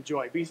didn't you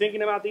enjoy? Be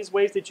thinking about these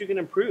ways that you can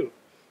improve.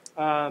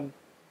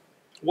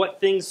 What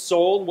things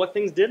sold, what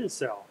things didn't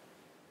sell.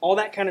 All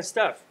that kind of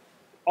stuff.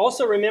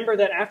 Also remember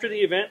that after the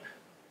event,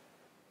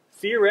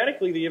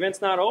 theoretically, the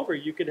event's not over.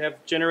 You could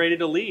have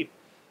generated a lead.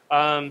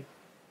 A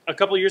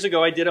couple years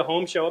ago, I did a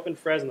home show up in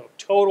Fresno.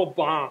 Total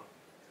bomb.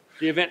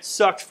 The event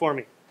sucked for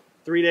me.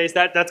 3 days.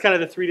 That's kind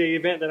of the 3-day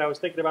event that I was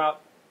thinking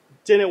about.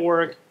 Didn't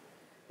work.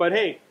 But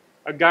hey,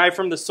 a guy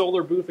from the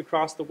solar booth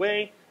across the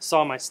way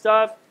saw my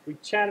stuff. We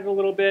chatted a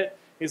little bit.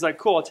 He's like,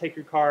 cool, I'll take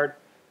your card.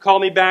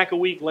 Called me back a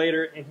week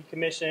later, and he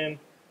commissioned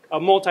a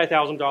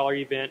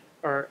multi-$1,000 event,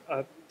 or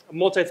a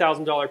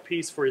multi-$1,000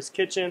 piece for his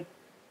kitchen.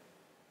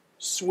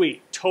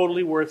 Sweet.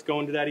 Totally worth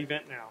going to that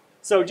event now.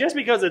 So just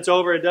because it's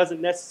over, it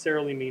doesn't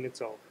necessarily mean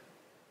it's over.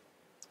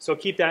 So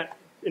keep that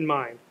in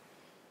mind.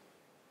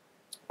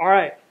 All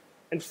right.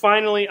 And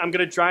finally, I'm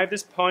going to drive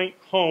this point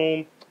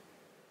home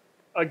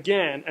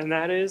again, and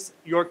that is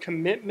your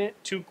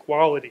commitment to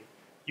quality.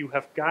 You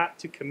have got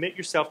to commit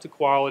yourself to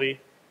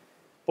quality,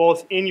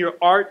 both in your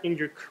art, in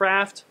your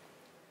craft,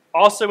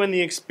 also in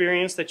the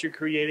experience that you're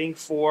creating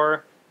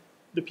for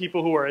the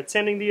people who are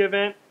attending the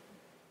event.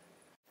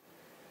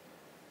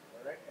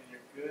 All right, and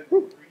you're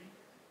good.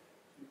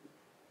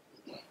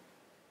 3, 2.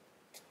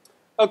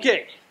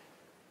 Okay.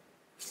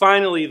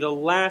 Finally, the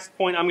last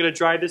point, I'm going to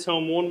drive this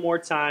home one more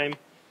time.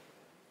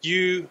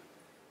 You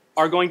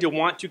are going to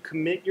want to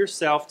commit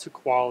yourself to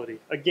quality.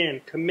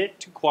 Again, commit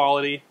to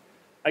quality.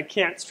 I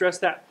can't stress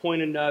that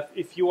point enough.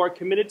 If you are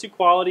committed to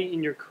quality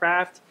in your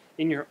craft,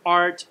 in your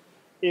art,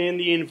 in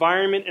the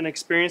environment and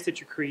experience that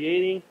you're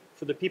creating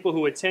for the people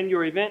who attend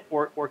your event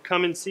or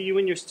come and see you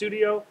in your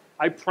studio,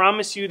 I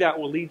promise you that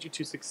will lead you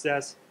to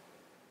success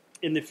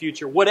in the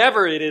future.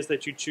 Whatever it is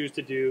that you choose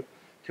to do,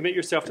 commit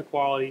yourself to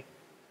quality,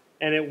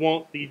 and it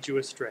won't lead you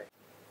astray.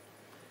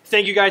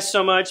 Thank you guys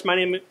so much. My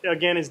name,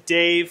 again, is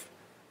Dave.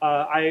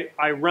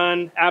 I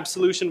run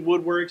Absolution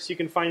Woodworks. You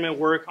can find my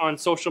work on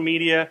social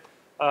media,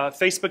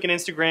 Facebook and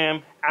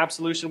Instagram,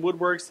 Absolution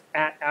Woodworks,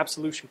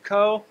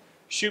 @AbsolutionCo.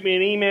 Shoot me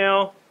an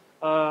email.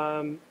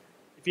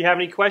 If you have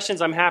any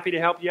questions, I'm happy to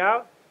help you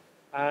out.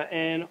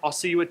 And I'll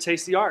see you at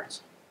Taste the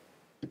Arts.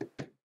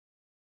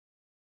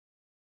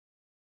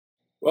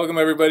 Welcome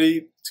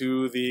everybody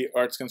to the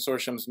Arts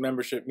Consortium's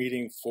membership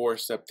meeting for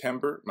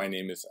September. My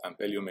name is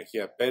AMPELIO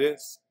Mejia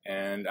Perez,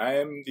 and I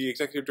am the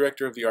Executive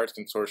Director of the Arts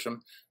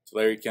Consortium,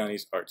 Tulare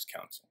County's Arts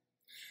Council.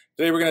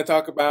 Today we're going to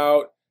talk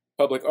about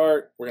public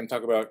art, we're going to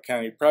talk about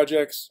county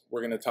projects,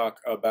 we're going to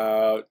talk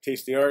about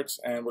Taste the Arts,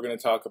 and we're going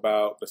to talk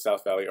about the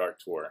South Valley Art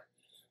Tour.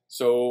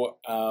 So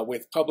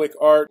with public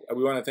art,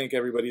 we want to thank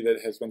everybody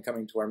that has been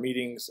coming to our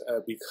meetings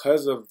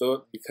because of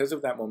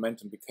that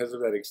momentum, because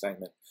of that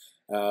excitement.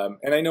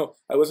 And I know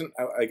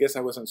I guess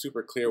I wasn't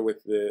super clear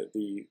with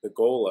the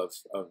goal of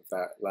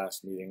that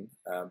last meeting,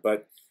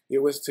 but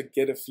it was to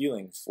get a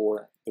feeling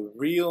for the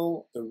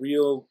real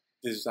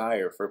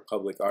desire for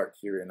public art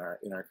here in our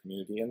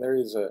community, and there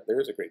is a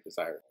great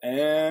desire.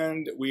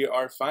 And we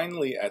are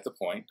finally at the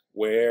point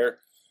where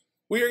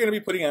we are going to be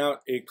putting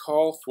out a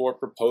call for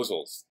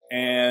proposals,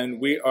 and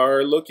we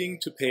are looking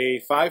to pay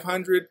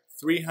 $500,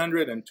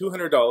 $300, and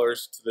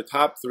 $200 to the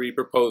top 3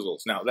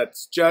 proposals. Now,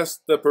 that's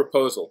just the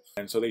proposal,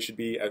 and so they should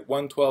be at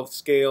 1/12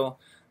 scale.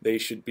 They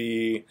should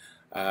be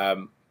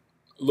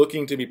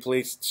looking to be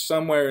placed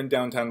somewhere in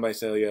downtown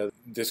Visalia.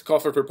 This call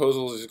for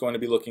proposals is going to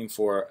be looking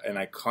for an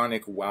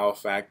iconic wow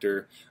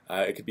factor.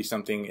 It could be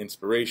something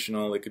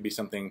inspirational. It could be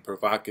something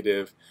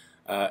provocative.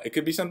 It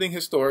could be something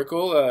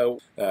historical.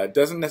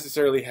 Doesn't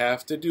necessarily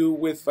have to do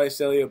with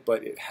Visalia,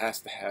 but it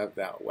has to have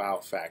that wow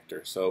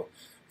factor. So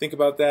think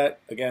about that.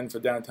 Again, for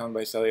downtown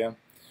Visalia,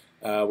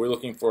 we're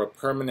looking for a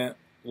permanent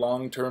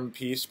long-term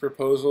piece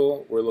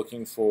proposal. We're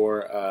looking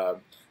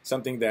for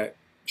something that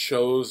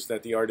shows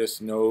that the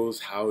artist knows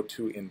how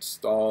to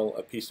install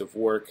a piece of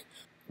work.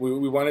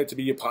 We want it to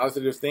be a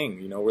positive thing.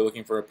 You know, we're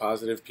looking for a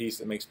positive piece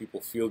that makes people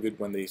feel good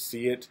when they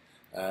see it.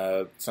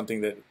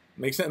 Something that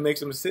makes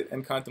them sit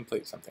and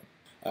contemplate something.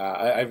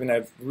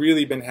 I've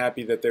really been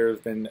happy that there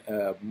have been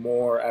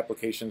more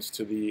applications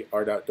to the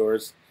Art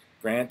Outdoors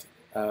grant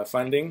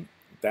funding.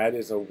 That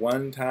is a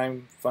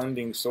one-time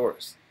funding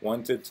source.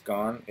 Once it's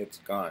gone, it's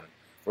gone.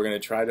 We're going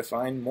to try to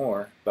find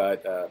more,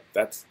 but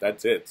that's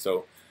it.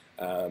 So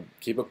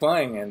keep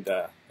applying, and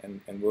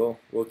we'll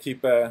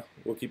keep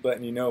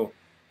letting you know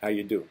how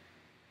you do.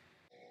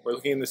 We're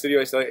looking in the city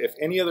of Visalia. If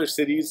any other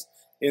cities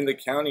in the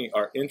county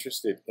are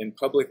interested in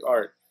public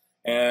art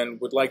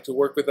and would like to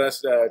work with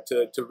us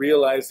to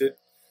realize it,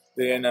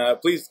 then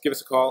please give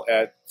us a call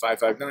at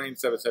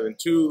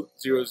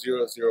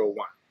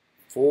 559-772-0001.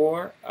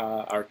 For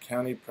our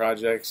county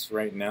projects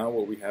right now,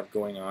 what we have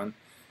going on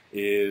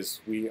is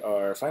we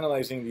are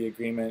finalizing the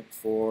agreement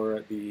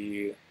for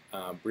the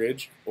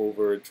bridge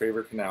over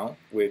Traver Canal,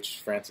 which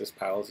Frances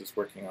Powles is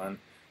working on,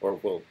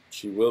 or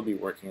she will be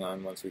working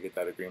on once we get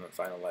that agreement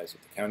finalized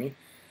with the county.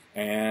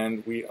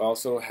 And we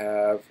also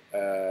have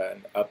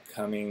an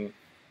upcoming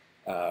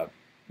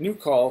new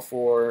call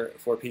for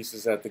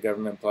pieces at the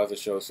Government Plaza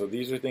show. So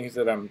these are things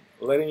that I'm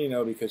letting you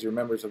know because you're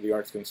members of the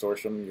Arts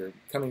Consortium. You're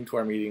coming to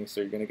our meetings,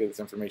 so you're going to get this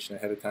information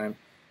ahead of time.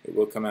 It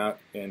will come out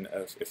in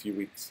a few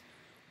weeks.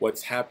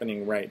 What's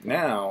happening right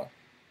now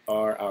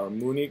are our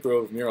Mooney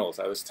Grove murals.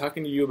 I was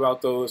talking to you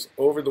about those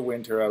over the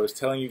winter. I was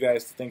telling you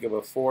guys to think of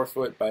a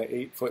 4-foot by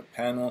 8-foot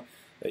panel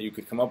that you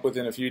could come up with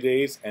in a few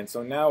days, and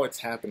so now it's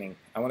happening.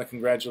 I want to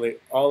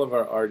congratulate all of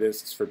our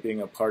artists for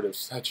being a part of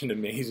such an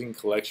amazing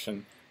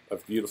collection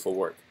of beautiful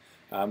work.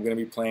 I'm going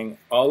to be playing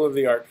all of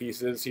the art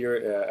pieces here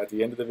at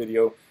the end of the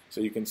video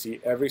so you can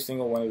see every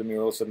single one of the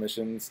mural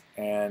submissions,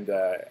 and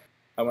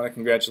I want to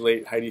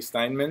congratulate Heidi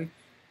Steinman,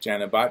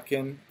 Jana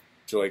Botkin,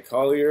 Joy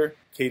Collier,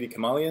 Katy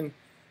Kemalyan,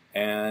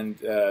 and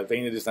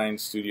Veyna Design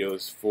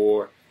Studios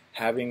for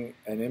having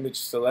an image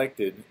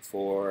selected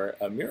for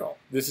a mural.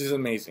 This is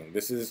amazing.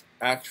 This is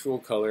actual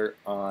color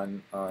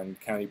on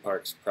County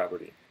Park's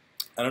property.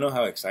 I don't know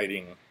how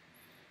exciting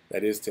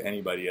that is to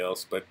anybody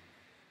else, but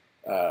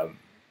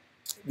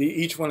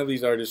each one of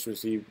these artists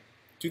received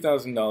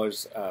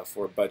 $2,000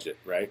 for budget,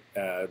 right?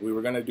 We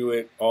were going to do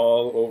it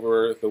all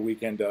over the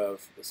weekend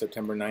of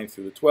September 9th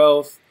through the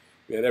 12th.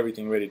 We had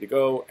everything ready to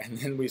go, and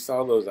then we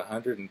saw those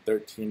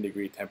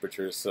 113-degree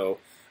temperatures. So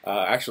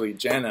actually,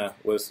 Jana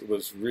was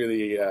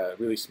really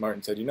smart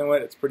and said, you know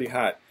what, it's pretty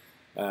hot.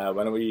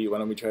 Why don't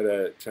we try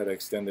to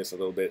extend this a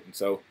little bit? And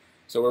so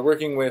we're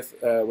working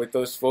with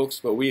those folks,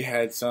 but we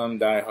had some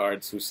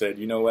diehards who said,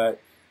 you know what,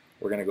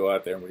 we're going to go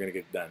out there and we're going to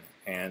get it done.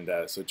 And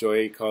so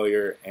Joy,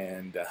 Collier,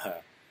 and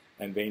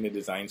Veyna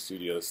Design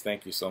Studios,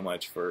 thank you so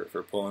much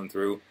for pulling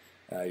through.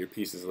 Your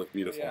pieces look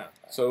beautiful. Yeah.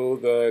 So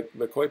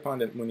the koi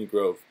pond at Mooney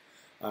Grove,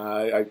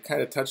 I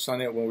kind of touched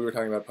on it when we were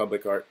talking about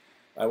public art.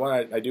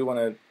 I do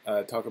want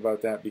to talk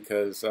about that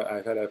because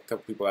I've had a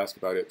couple people ask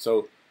about it.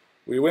 So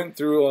we went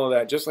through all of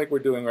that just like we're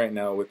doing right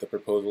now with the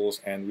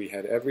proposals, and we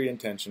had every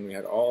intention. We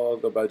had all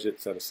the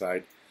budget set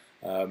aside.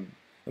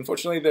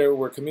 Unfortunately, there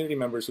were community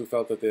members who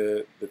felt that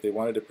they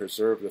wanted to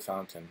preserve the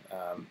fountain.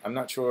 I'm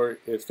not sure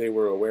if they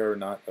were aware or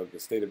not of the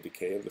state of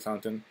decay of the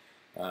fountain,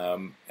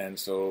 and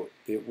so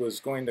it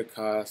was going to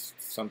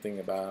cost something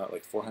about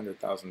like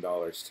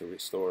 $400,000 to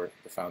restore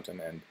the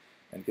fountain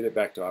and get it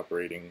back to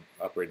operating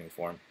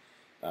form.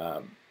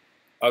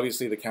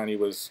 Obviously, the county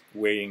was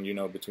weighing,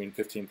 between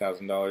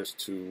 $15,000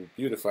 to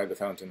beautify the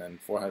fountain and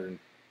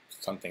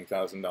 $400-something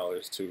thousand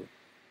to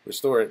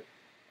restore it.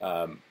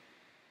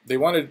 They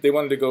wanted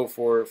to go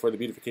for the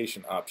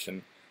beautification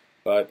option,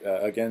 but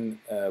again,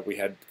 we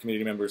had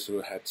community members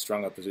who had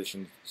strong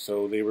opposition,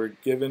 so they were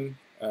given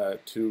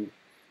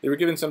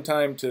some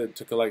time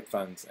to collect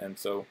funds, and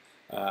so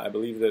I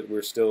believe that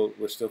we're still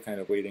kind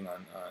of waiting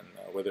on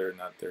whether or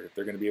not they're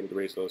going to be able to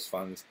raise those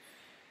funds.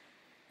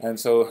 And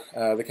so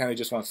the county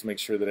just wants to make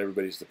sure that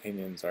everybody's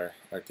opinions are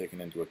taken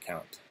into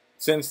account.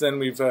 Since then,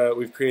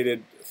 we've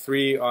created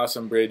 3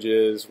 awesome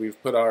bridges. We've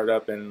put art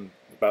up in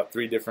about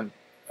 3 different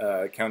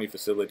county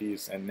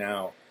facilities, and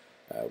now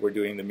we're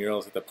doing the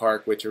murals at the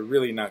park, which are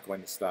really not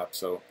going to stop.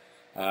 So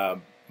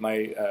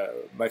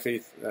my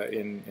faith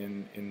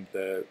in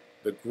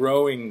the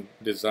growing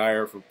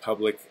desire for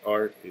public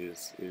art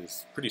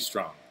is pretty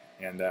strong,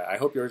 and I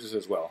hope yours is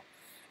as well.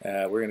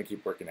 We're going to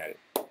keep working at it.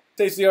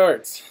 Taste the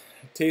Arts.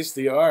 Taste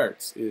the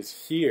Arts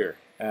is here.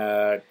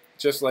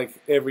 Just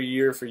like every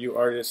year for you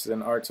artists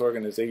and arts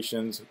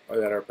organizations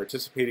that are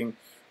participating,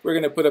 we're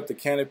going to put up the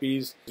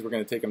canopies. We're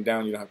going to take them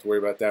down. You don't have to worry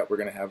about that. We're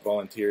going to have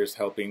volunteers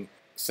helping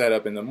set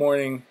up in the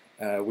morning.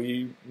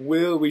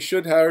 We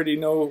should already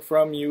know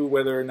from you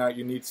whether or not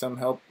you need some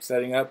help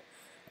setting up.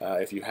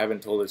 If you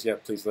haven't told us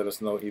yet, please let us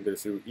know either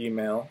through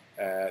email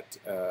at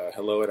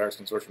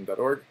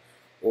hello@artsconsortium.org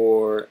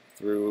or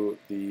through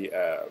the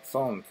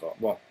phone call.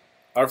 Well,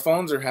 our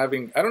phones are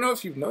having, I don't know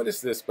if you've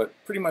noticed this, but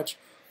pretty much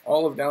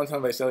all of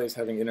downtown Visalia is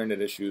having internet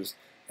issues.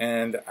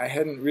 And I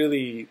hadn't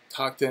really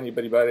talked to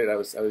anybody about it. I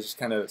was just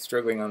kind of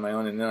struggling on my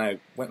own, and then I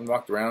went and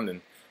walked around,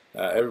 and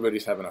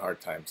everybody's having a hard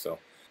time. So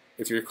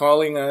if you're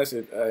calling us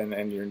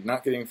and you're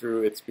not getting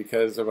through, it's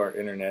because of our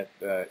internet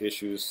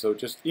issues. So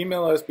just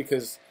email us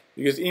because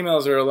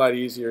emails are a lot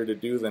easier to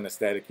do than a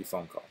staticky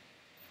phone call.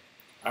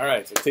 All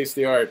right, so Taste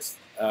the Arts.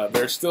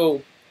 There's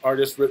still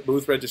artist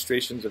booth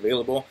registrations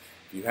available.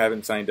 If you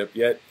haven't signed up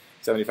yet,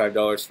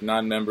 $75 for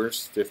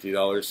non-members,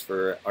 $50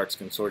 for Arts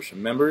Consortium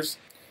members.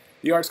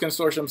 The Arts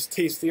Consortium's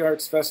Taste the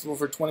Arts Festival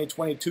for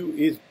 2022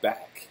 is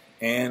back,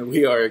 and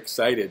we are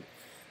excited.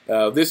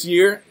 This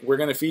year, we're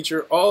going to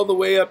feature all the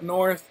way up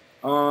north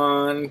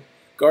on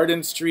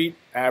Garden Street,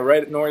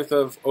 right north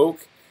of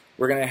Oak.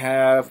 We're going to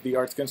have the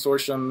Arts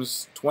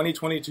Consortium's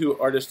 2022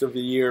 Artist of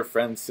the Year,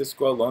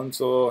 Francisco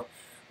Alonzo,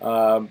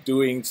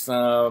 doing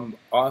some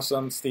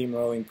awesome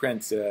steamrolling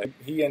prints.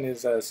 He and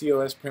his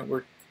COS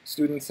printwork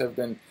students have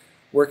been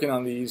working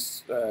on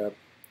these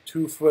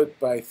 2-foot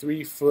by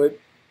 3-foot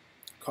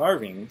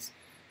carvings,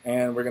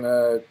 and we're going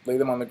to lay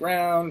them on the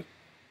ground.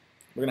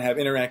 We're going to have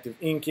interactive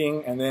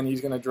inking, and then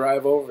he's going to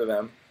drive over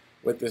them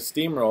with the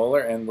steamroller,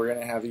 and we're going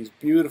to have these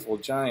beautiful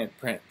giant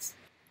prints.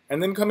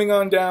 And then coming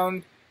on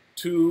down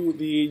to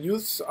the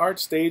Youth's Art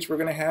Stage, we're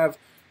going to have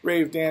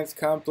Rave Dance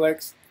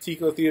Complex,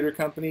 Tico Theater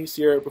Company,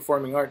 Sierra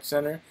Performing Arts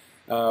Center.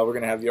 We're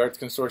going to have the Arts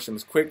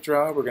Consortium's Quick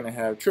Draw. We're going to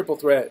have Triple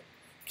Threat,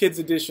 Kids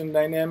Edition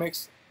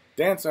Dynamics,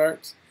 Dance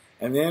Arts,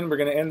 and then we're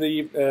going to end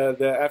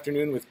the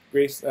afternoon with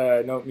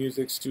Graystone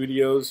Music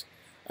Studios,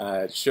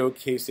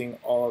 showcasing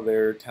all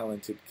their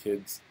talented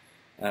kids,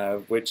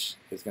 which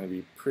is going to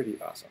be pretty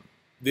awesome.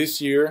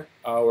 This year,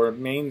 our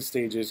main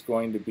stage is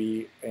going to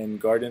be in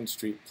Garden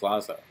Street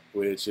Plaza,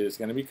 which is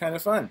going to be kind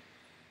of fun.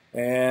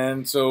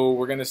 And so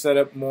we're going to set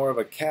up more of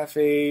a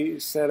cafe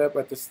setup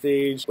at the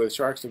stage with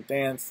Sharks of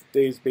Dance,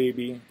 Dave's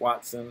Baby,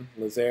 Watson,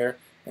 Lazaire,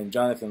 and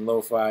Jonathan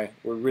Lo-Fi.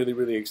 We're really,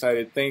 really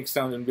excited. Thanks,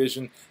 Sound and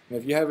Vision. And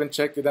if you haven't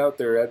checked it out,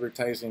 they're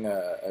advertising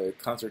a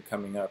concert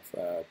coming up,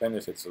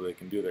 benefits, so they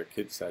can do their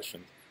kids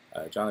session.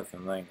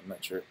 Jonathan Lang, I'm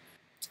not sure.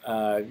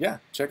 Yeah,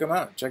 check them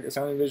out.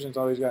 Sound and Vision's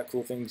always got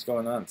cool things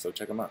going on, so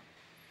check them out.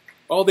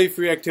 All-day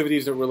free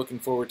activities that we're looking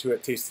forward to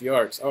at Taste the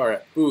Arts are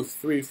at Booth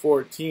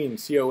 314,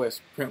 COS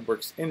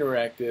Printworks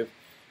Interactive,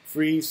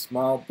 free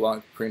small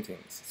block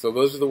printings. So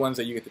those are the ones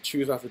that you get to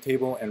choose off the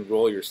table and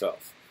roll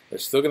yourself.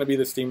 There's still going to be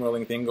the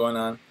steamrolling thing going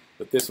on,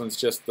 but this one's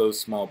just those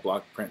small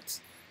block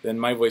prints. Then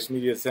My Voice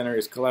Media Center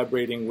is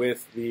collaborating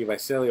with the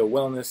Visalia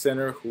Wellness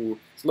Center, who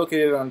is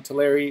located on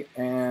Tulare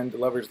and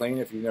Lover's Lane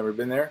if you've never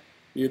been there.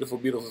 Beautiful,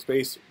 beautiful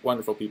space,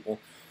 wonderful people.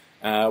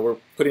 We're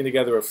putting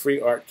together a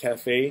free art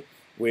cafe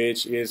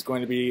which is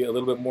going to be a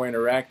little bit more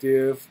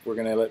interactive. We're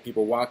going to let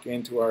people walk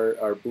into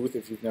our booth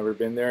if you've never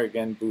been there.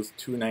 Again, booth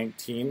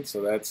 219,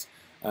 so that's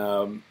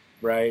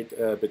right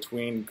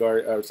between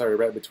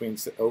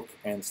Oak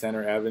and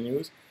Center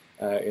Avenues,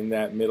 in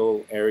that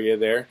middle area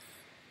there.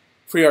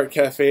 Free art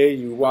cafe.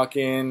 You walk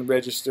in,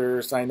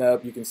 register, sign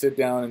up. You can sit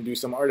down and do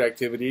some art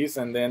activities,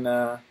 and then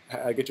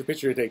get your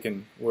picture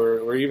taken.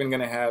 We're even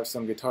going to have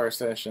some guitar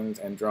sessions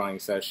and drawing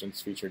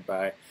sessions featured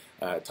by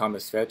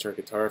Thomas Fetch, our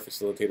guitar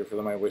facilitator for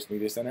the My Voice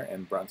Media Center,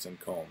 and Bronson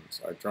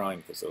Combs, our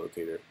drawing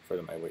facilitator for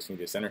the My Voice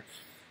Media Center.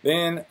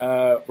 Then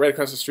right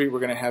across the street, we're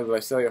going to have the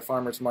Visalia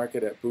Farmers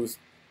Market at booth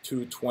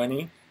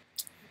 220.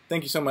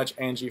 Thank you so much,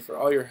 Angie, for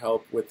all your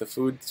help with the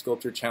Food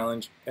Sculpture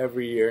Challenge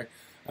every year.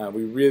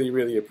 We really,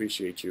 really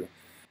appreciate you.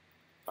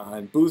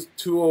 On booth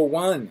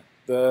 201,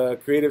 the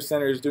Creative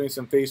Center is doing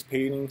some face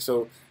painting,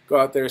 so go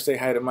out there, say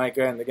hi to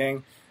Micah and the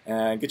gang,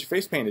 and get your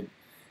face painted.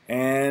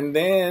 And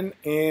then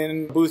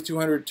in booth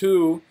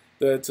 202,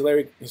 the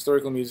Tulare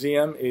Historical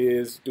Museum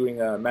is doing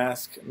a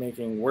mask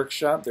making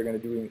workshop. They're going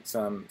to do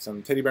some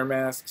teddy bear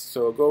masks,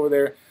 so go over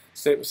there,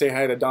 say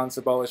hi to Dawn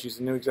Sabala. She's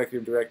the new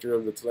executive director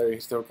of the Tulare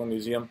Historical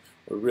Museum.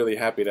 We're really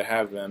happy to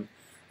have them.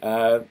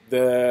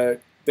 Then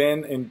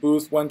in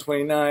booth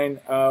 129,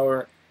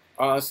 our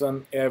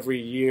awesome every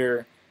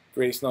year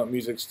Graystone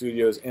Music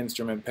Studios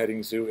Instrument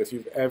Petting Zoo. If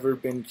you've ever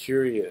been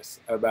curious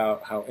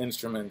about how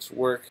instruments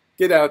work,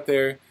 get out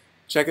there,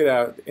 check it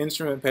out. The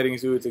Instrument Petting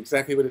Zoo is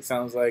exactly what it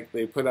sounds like.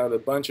 They put out a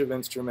bunch of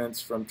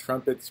instruments from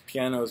trumpets,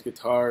 pianos,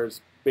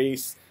 guitars,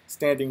 bass,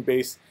 standing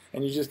bass,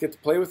 and you just get to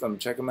play with them.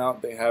 Check them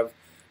out. They have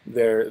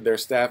their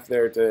staff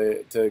there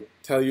to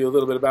tell you a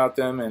little bit about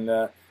them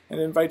and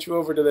invite you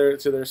over to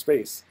their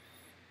space.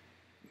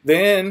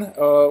 Then,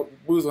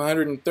 booth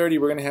 130,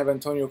 we're going to have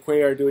Antonio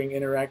Cuellar doing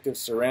interactive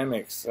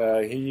ceramics.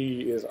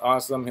 He is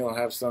awesome. He'll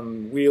have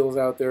some wheels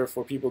out there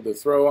for people to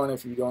throw on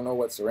if you don't know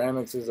what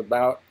ceramics is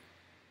about.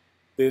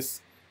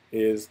 This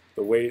is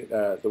the way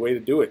to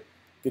do it.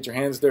 Get your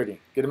hands dirty.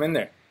 Get them in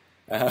there.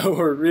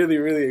 We're really,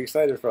 really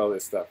excited for all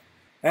this stuff.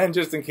 And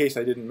just in case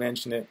I didn't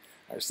mention it,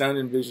 our Sound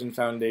and Vision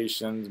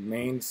Foundation's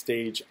main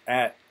stage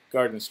at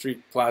Garden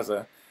Street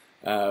Plaza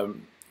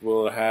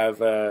will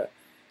have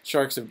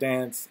Sharks of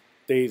Dance,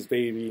 Days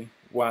Baby,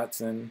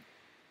 Watson,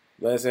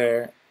 Les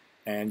Air,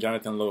 and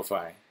Jonathan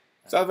Lo-Fi.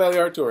 South Valley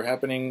Art Tour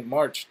happening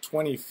March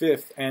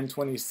 25th and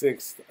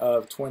 26th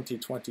of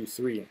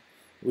 2023.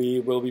 We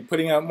will be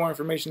putting out more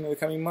information in the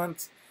coming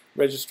months.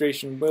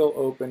 Registration will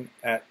open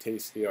at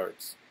Taste the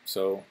Arts.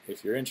 So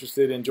if you're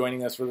interested in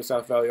joining us for the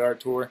South Valley Art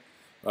Tour,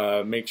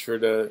 make sure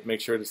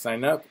to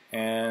sign up.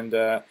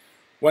 And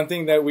one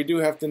thing that we do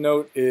have to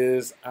note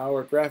is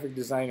our graphic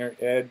designer,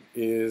 Ed,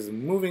 is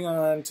moving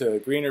on to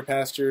greener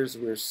pastures.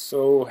 We're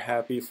so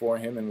happy for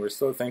him, and we're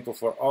so thankful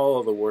for all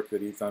of the work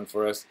that he's done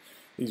for us.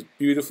 These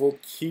beautiful,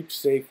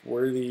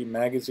 keepsake-worthy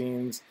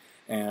magazines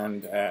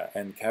and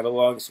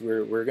catalogs.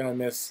 We're going to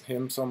miss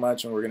him so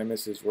much, and we're going to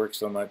miss his work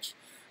so much.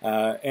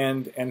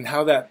 And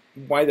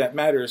why that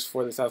matters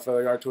for the South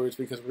Valley Art Tour is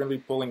because we're going to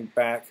be pulling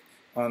back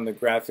on the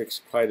graphics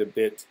quite a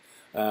bit.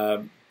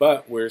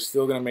 But we're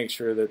still going to make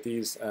sure that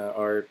these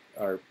are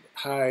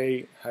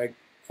high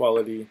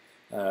quality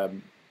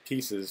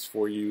pieces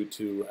for you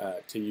to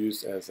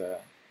use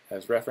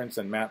as reference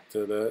and map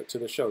to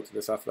the show, to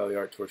the South Valley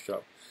Art Tour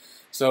show.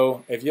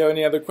 So if you have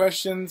any other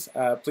questions,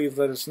 please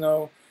let us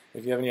know.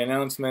 If you have any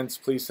announcements,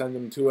 please send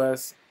them to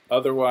us.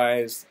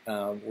 Otherwise,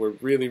 we're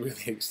really,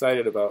 really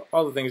excited about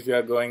all the things we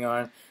have going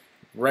on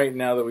right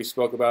now that we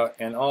spoke about,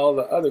 and all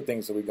the other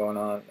things that we going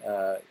on.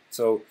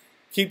 So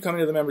keep coming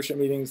to the membership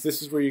meetings.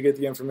 This is where you get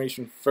the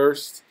information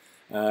first,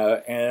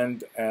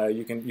 and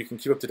you can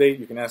keep up to date.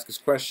 You can ask us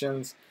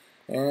questions,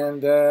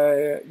 and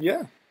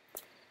yeah,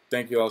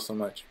 thank you all so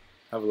much.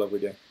 Have a lovely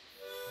day.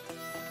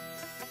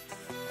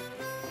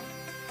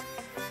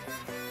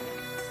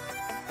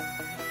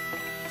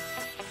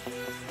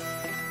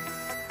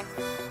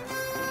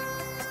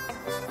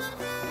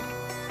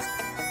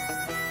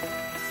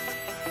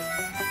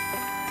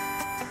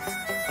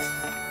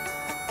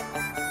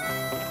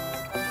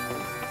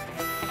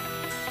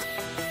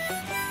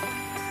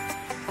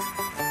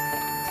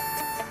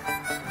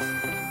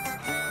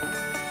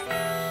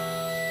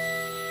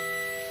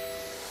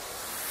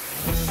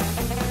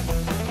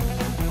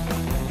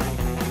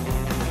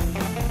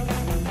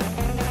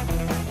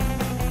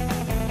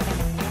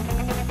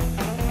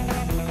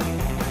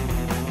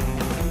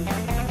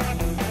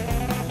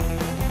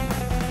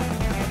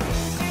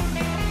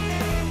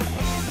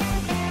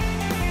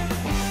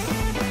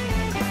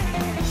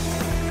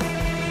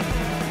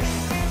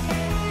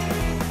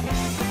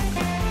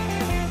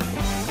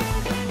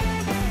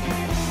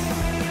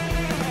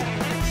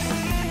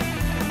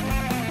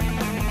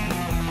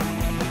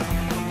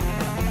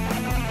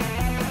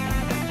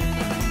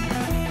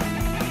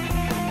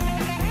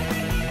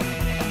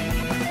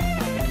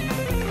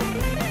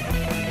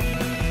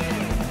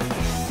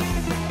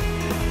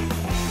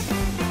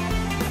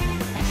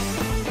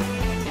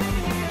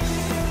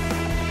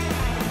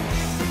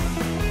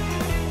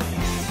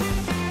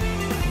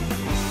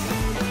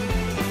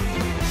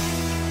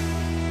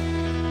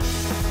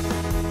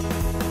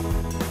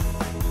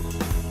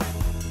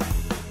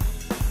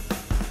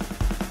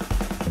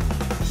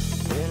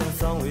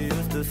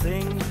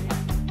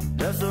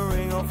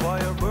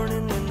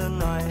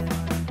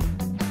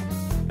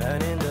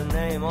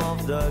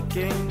 of the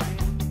King.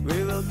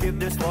 We will keep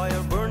this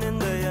fire burning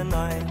day and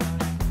night.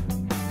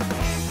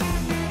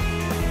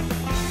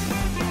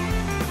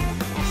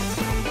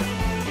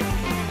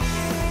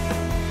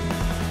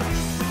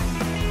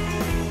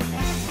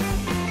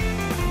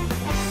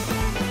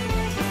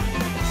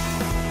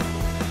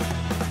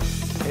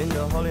 In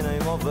the holy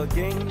name of the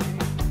King,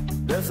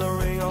 there's a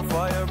ring of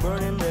fire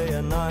burning day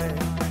and night.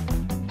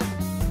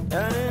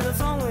 And in the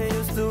song we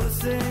used to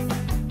sing,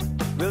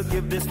 we'll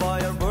keep this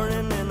fire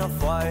burning in a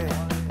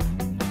fight.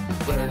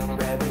 Burn,